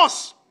robbed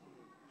us.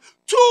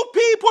 2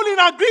 people in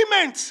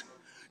agreement.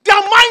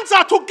 Their minds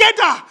are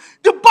together.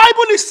 The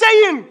Bible is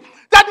saying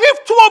that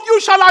if 2 of you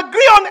shall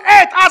agree on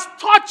earth as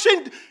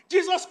touching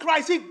Jesus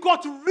Christ, he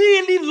got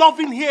really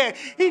loving here.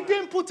 He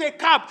didn't put a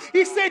cap.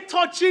 He said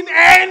touching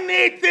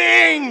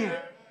anything.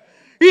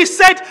 He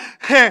said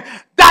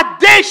that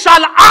they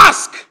shall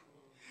ask.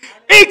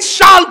 It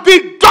shall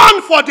be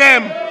done for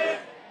them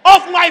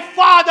of my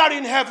Father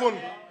in heaven.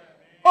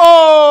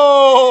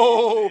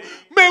 Oh,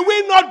 may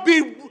we not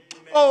be...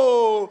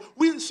 Oh,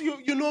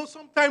 you know,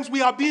 sometimes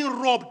we are being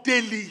robbed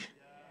daily.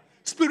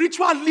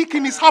 Spiritual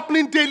leaking is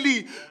happening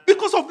daily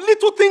because of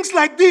little things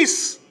like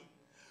this.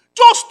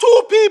 Just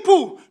 2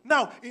 people.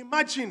 Now,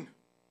 imagine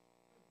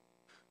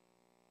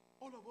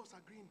all of us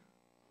agreeing.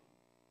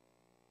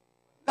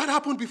 That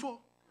happened before.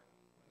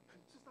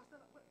 Sister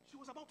Stella, she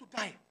was about to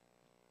die.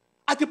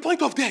 At the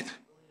point of death,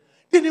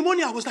 the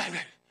pneumonia was dying.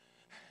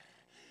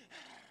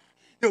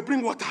 They'll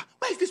bring water.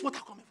 Where is this water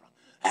coming from?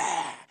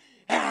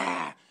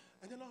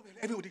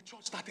 And then the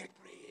church started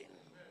praying.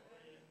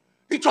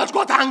 The church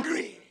got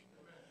angry.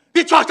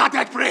 The church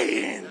started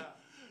praying.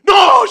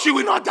 No, she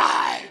will not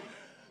die.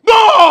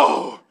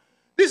 No.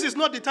 This is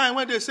not the time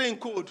when they say in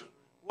code,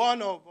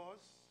 one of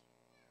us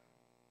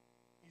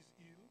is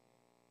ill.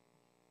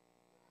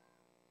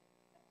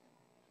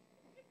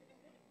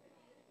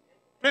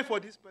 Pray for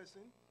this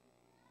person.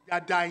 They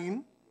are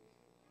dying.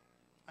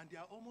 And they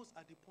are almost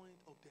at the point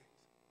of death.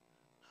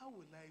 How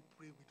will I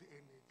pray with the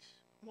energy?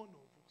 One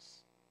of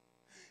us.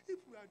 If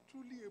we are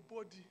truly a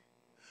body,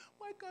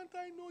 why can't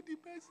I know the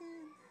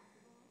person?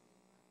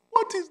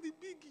 What is the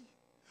biggie?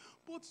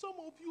 But some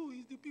of you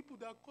is the people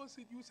that cause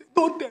it. You say,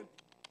 don't tell.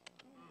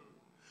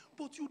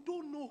 But you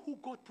don't know who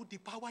God put the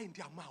power in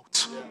their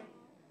mouth. Yeah.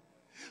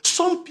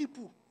 Some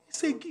people,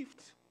 it's a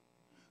gift.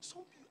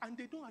 Some people, and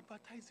they don't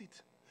advertise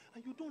it.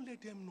 And you don't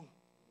let them know.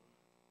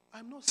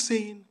 I'm not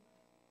saying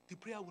the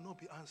prayer will not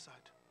be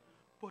answered.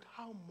 But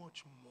how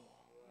much more?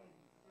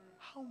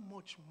 How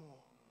much more?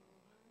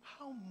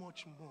 How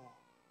much more?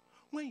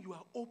 When you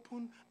are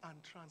open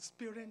and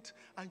transparent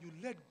and you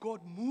let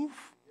God move,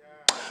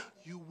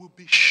 you will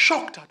be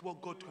shocked at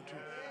what God will do.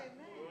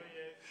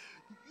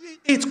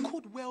 It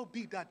could well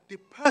be that the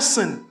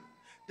person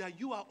that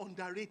you are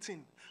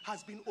underrating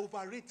has been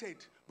overrated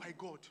by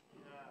God.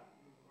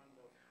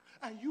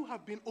 And you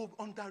have been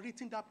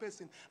underrating that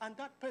person. And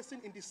that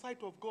person in the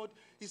sight of God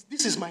is,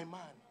 this is my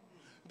man.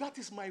 That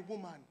is my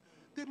woman.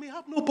 They may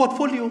have no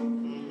portfolio.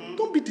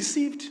 Don't be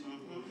deceived.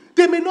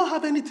 They may not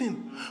have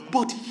anything.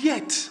 But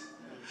yet,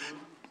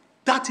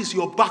 that is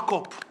your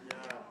backup.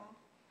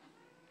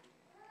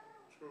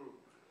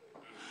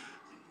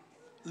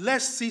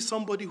 Let's see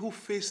somebody who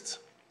faced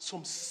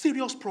some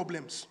serious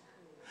problems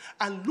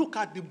and look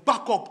at the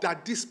backup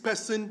that this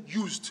person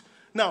used.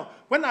 Now,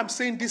 when I'm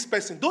saying this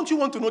person, don't you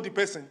want to know the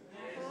person?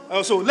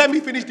 So let me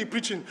finish the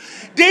preaching.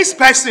 This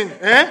person,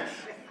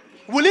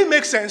 will it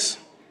make sense?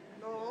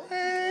 No.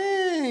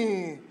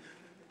 Hey.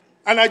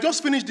 And I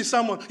just finished the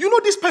sermon. You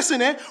know this person,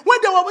 when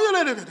they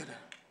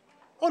were...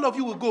 All of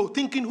you will go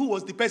thinking who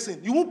was the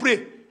person. You won't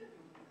pray.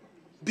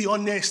 Be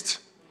honest.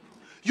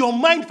 Your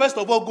mind, first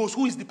of all, goes,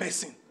 who is the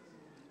person?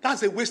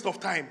 That's a waste of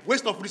time,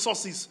 waste of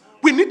resources.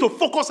 We need to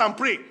focus and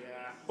pray.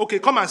 Yeah. Okay,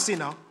 come and see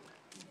now.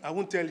 I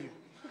won't tell you.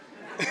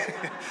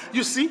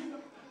 You see?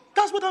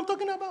 That's what I'm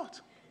talking about.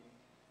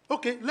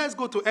 Okay, let's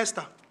go to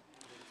Esther.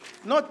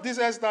 Not this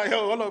Esther,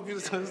 all of you.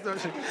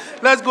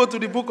 Let's go to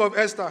the book of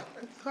Esther.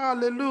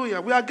 Hallelujah.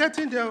 We are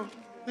getting there.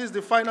 This is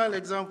the final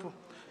example.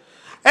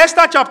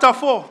 Esther chapter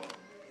 4.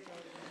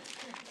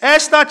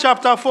 Esther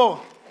chapter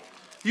 4.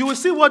 You will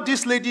see what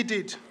this lady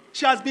did.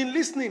 She has been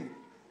listening.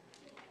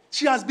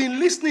 She has been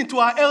listening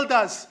to her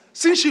elders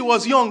since she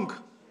was young.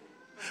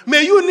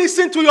 May you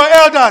listen to your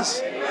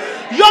elders.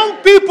 Amen. Young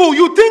people,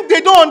 you think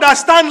they don't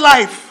understand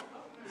life.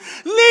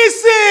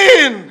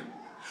 Listen.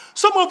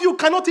 Some of you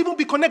cannot even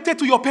be connected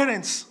to your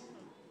parents.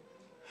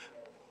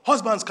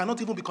 Husbands cannot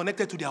even be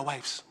connected to their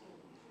wives.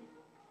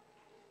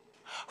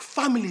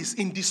 Families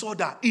in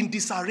disorder, in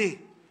disarray.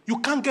 You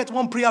can't get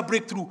one prayer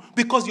breakthrough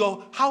because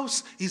your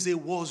house is a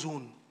war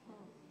zone.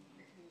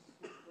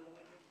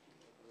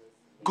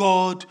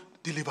 God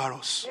deliver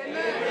us.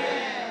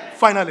 Amen.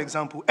 Final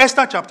example.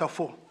 Esther chapter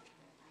 4.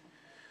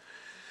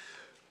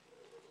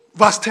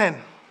 Verse 10.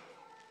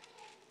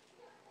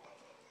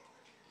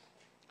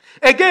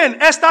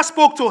 Again, Esther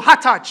spoke to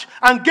Hathach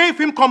and gave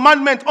him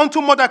commandment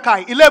unto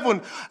Mordecai.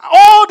 11.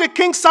 All the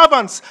king's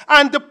servants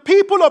and the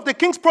people of the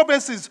king's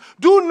provinces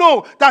do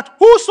know that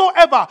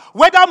whosoever,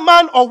 whether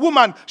man or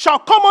woman, shall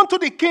come unto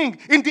the king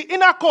in the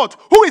inner court,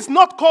 who is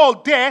not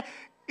called there,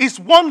 is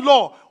one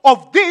law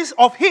of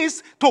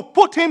his to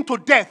put him to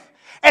death,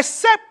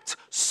 except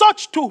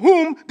such to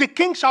whom the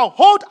king shall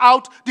hold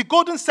out the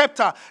golden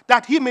scepter,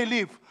 that he may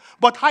live.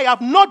 But I have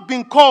not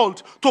been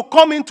called to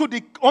come unto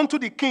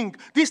the king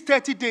these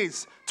 30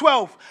 days.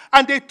 12.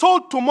 And they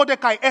told to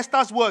Mordecai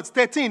Esther's words.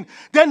 13.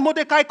 Then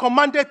Mordecai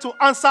commanded to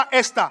answer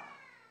Esther.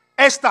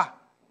 Esther,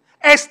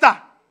 Esther,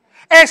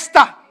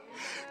 Esther,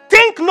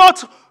 think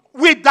not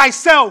with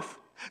thyself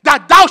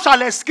that thou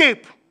shalt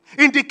escape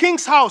in the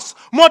king's house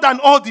more than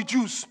all the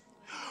Jews.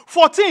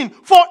 14.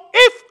 For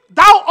if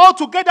thou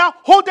altogether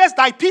holdest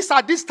thy peace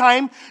at this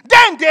time,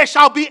 then there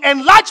shall be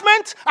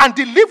enlargement and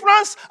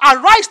deliverance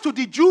arise to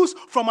the Jews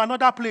from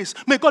another place.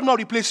 May God not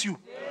replace you.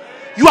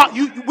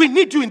 We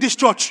need you in this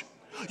church.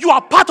 You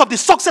are part of the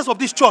success of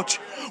this church.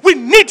 We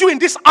need you in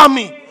this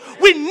army.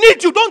 We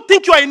need you. Don't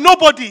think you are a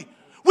nobody.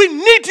 We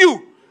need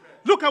you.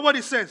 Look at what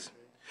it says.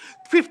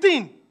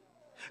 15.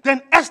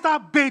 Then Esther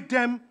bade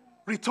them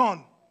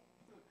return.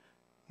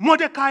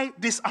 Mordecai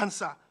this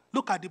answer.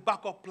 Look at the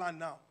backup plan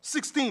now.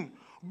 16.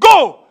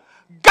 Go,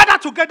 gather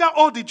together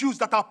all the Jews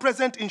that are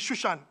present in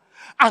Shushan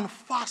and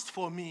fast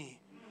for me.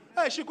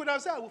 Hey, she could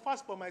have said, I will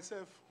fast for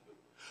myself.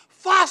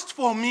 Fast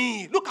for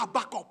me. Look at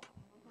backup.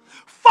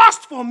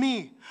 Fast for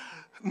me.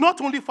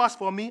 Not only fast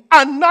for me,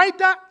 and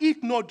neither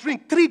eat nor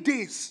drink 3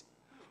 days.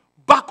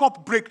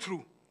 Backup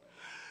breakthrough.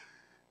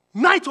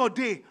 Night or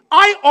day,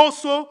 I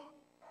also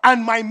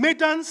and my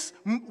maidens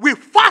will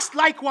fast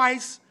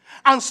likewise,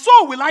 and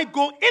so will I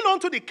go in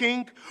unto the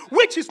king,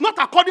 which is not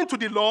according to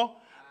the law.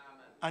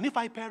 And if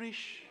I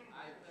perish,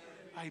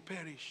 I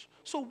perish.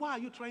 So why are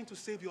you trying to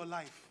save your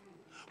life?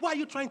 Why are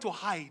you trying to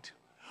hide?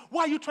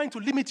 Why are you trying to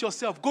limit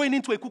yourself, going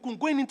into a cocoon,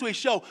 going into a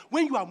shell,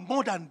 when you are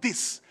more than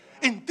this?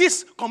 In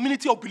this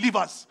community of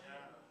believers,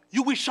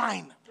 you will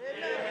shine.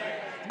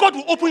 Amen. God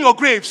will open your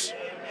graves.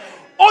 Amen.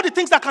 All the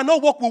things that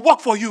cannot work will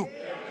work for you.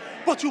 Amen.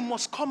 But you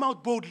must come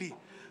out boldly.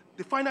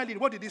 Finally,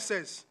 what did it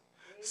say?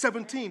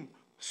 17.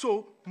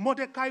 So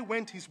Mordecai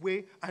went his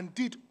way and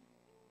did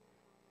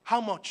how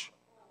much?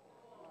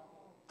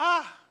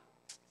 Oh.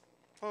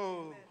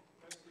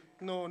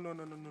 No.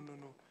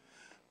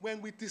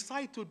 When we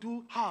decide to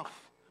do half,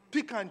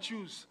 pick and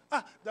choose.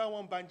 That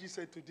one Banji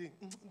said today.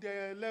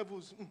 There are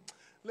levels.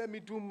 Let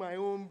me do my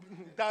own.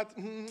 That.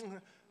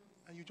 And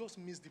you just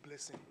miss the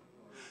blessing.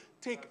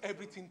 Take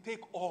everything,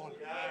 take all,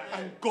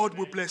 and God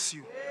will bless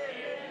you.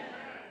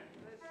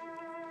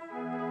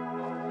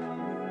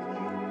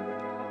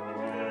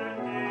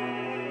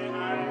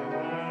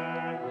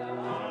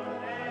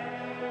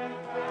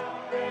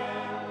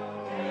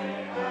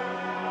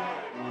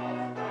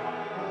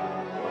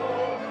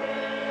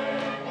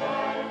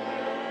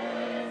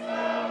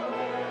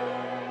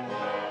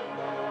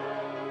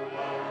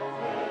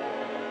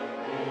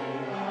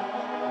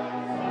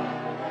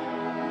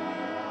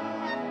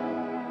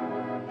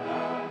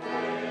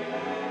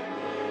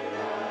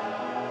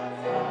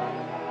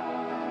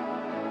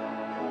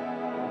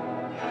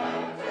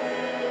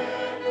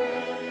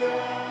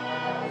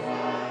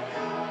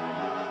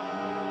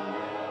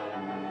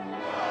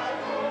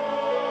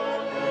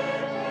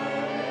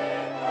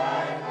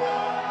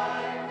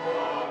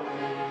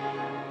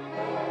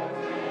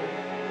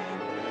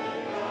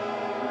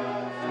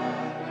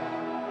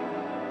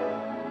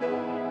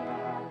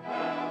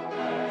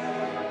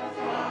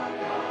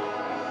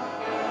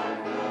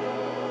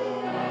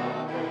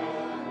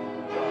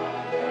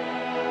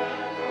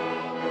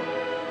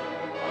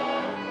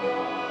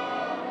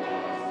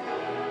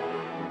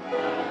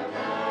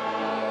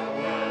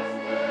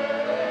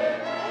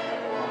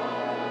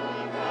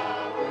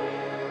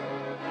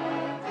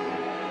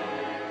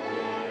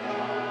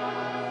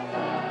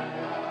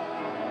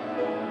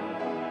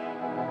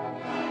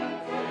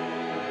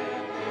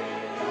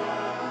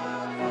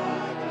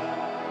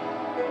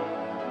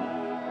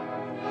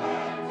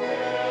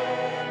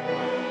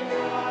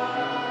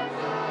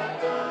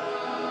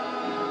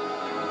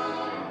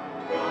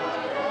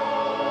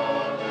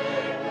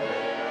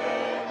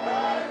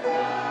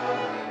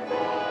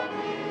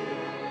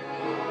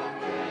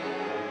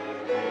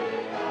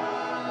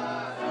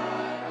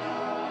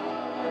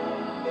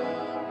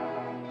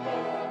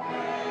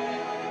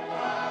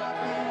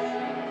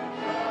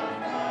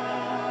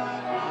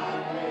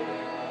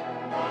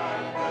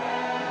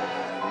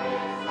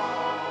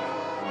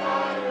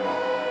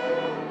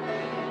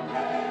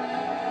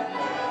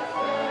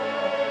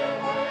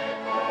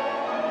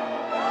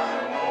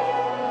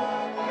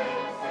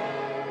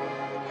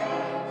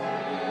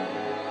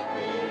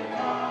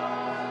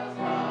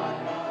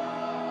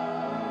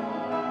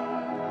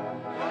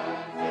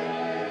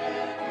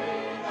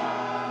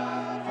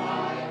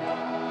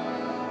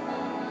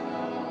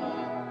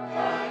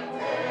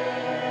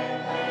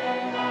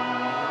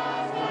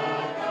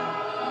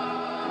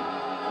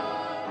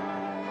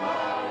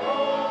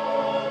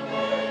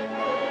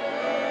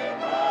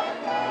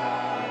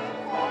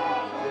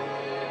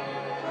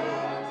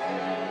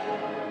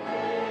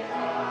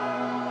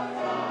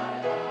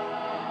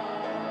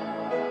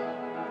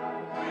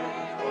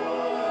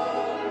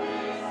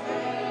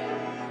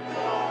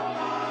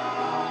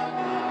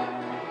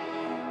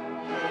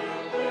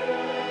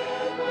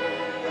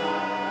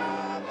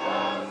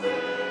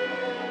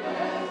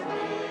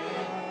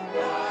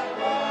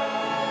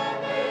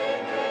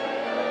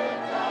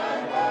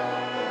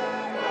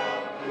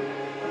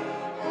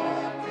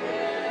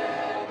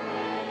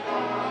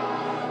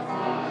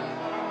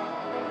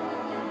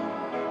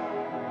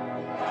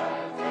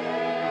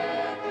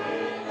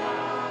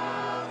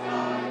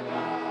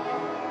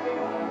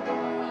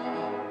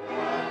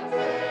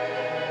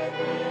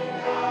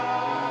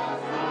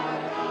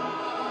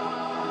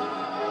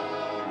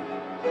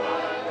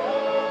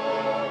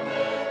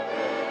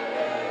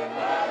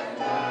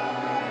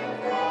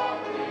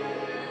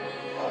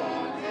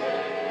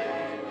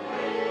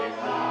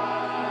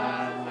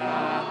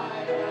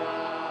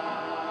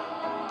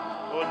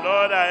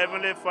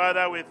 Heavenly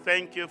Father, we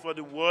thank you for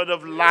the word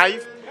of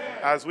life.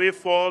 As we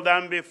fall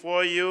down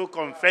before you,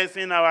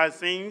 confessing our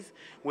sins,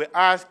 we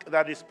ask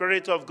that the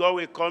Spirit of God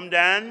will come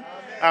down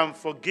and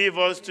forgive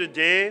us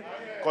today,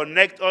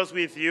 connect us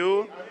with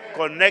you,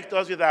 connect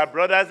us with our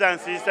brothers and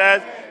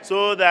sisters,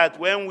 so that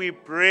when we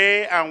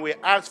pray and we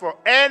ask for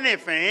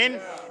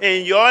anything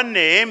in your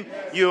name,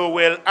 you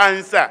will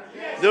answer.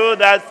 Do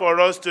that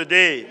for us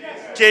today.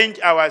 Change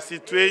our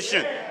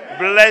situation.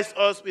 Bless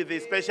us with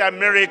a special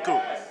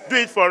miracle. Do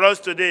it for us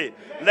today.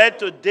 Let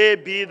today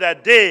be the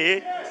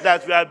day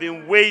that we have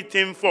been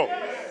waiting for.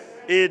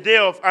 A day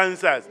of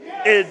answers,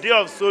 a day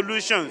of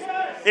solutions,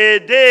 a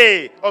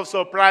day of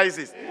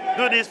surprises.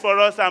 Do this for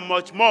us and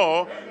much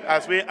more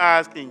as we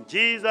ask in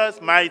Jesus'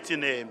 mighty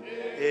name.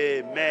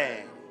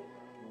 Amen.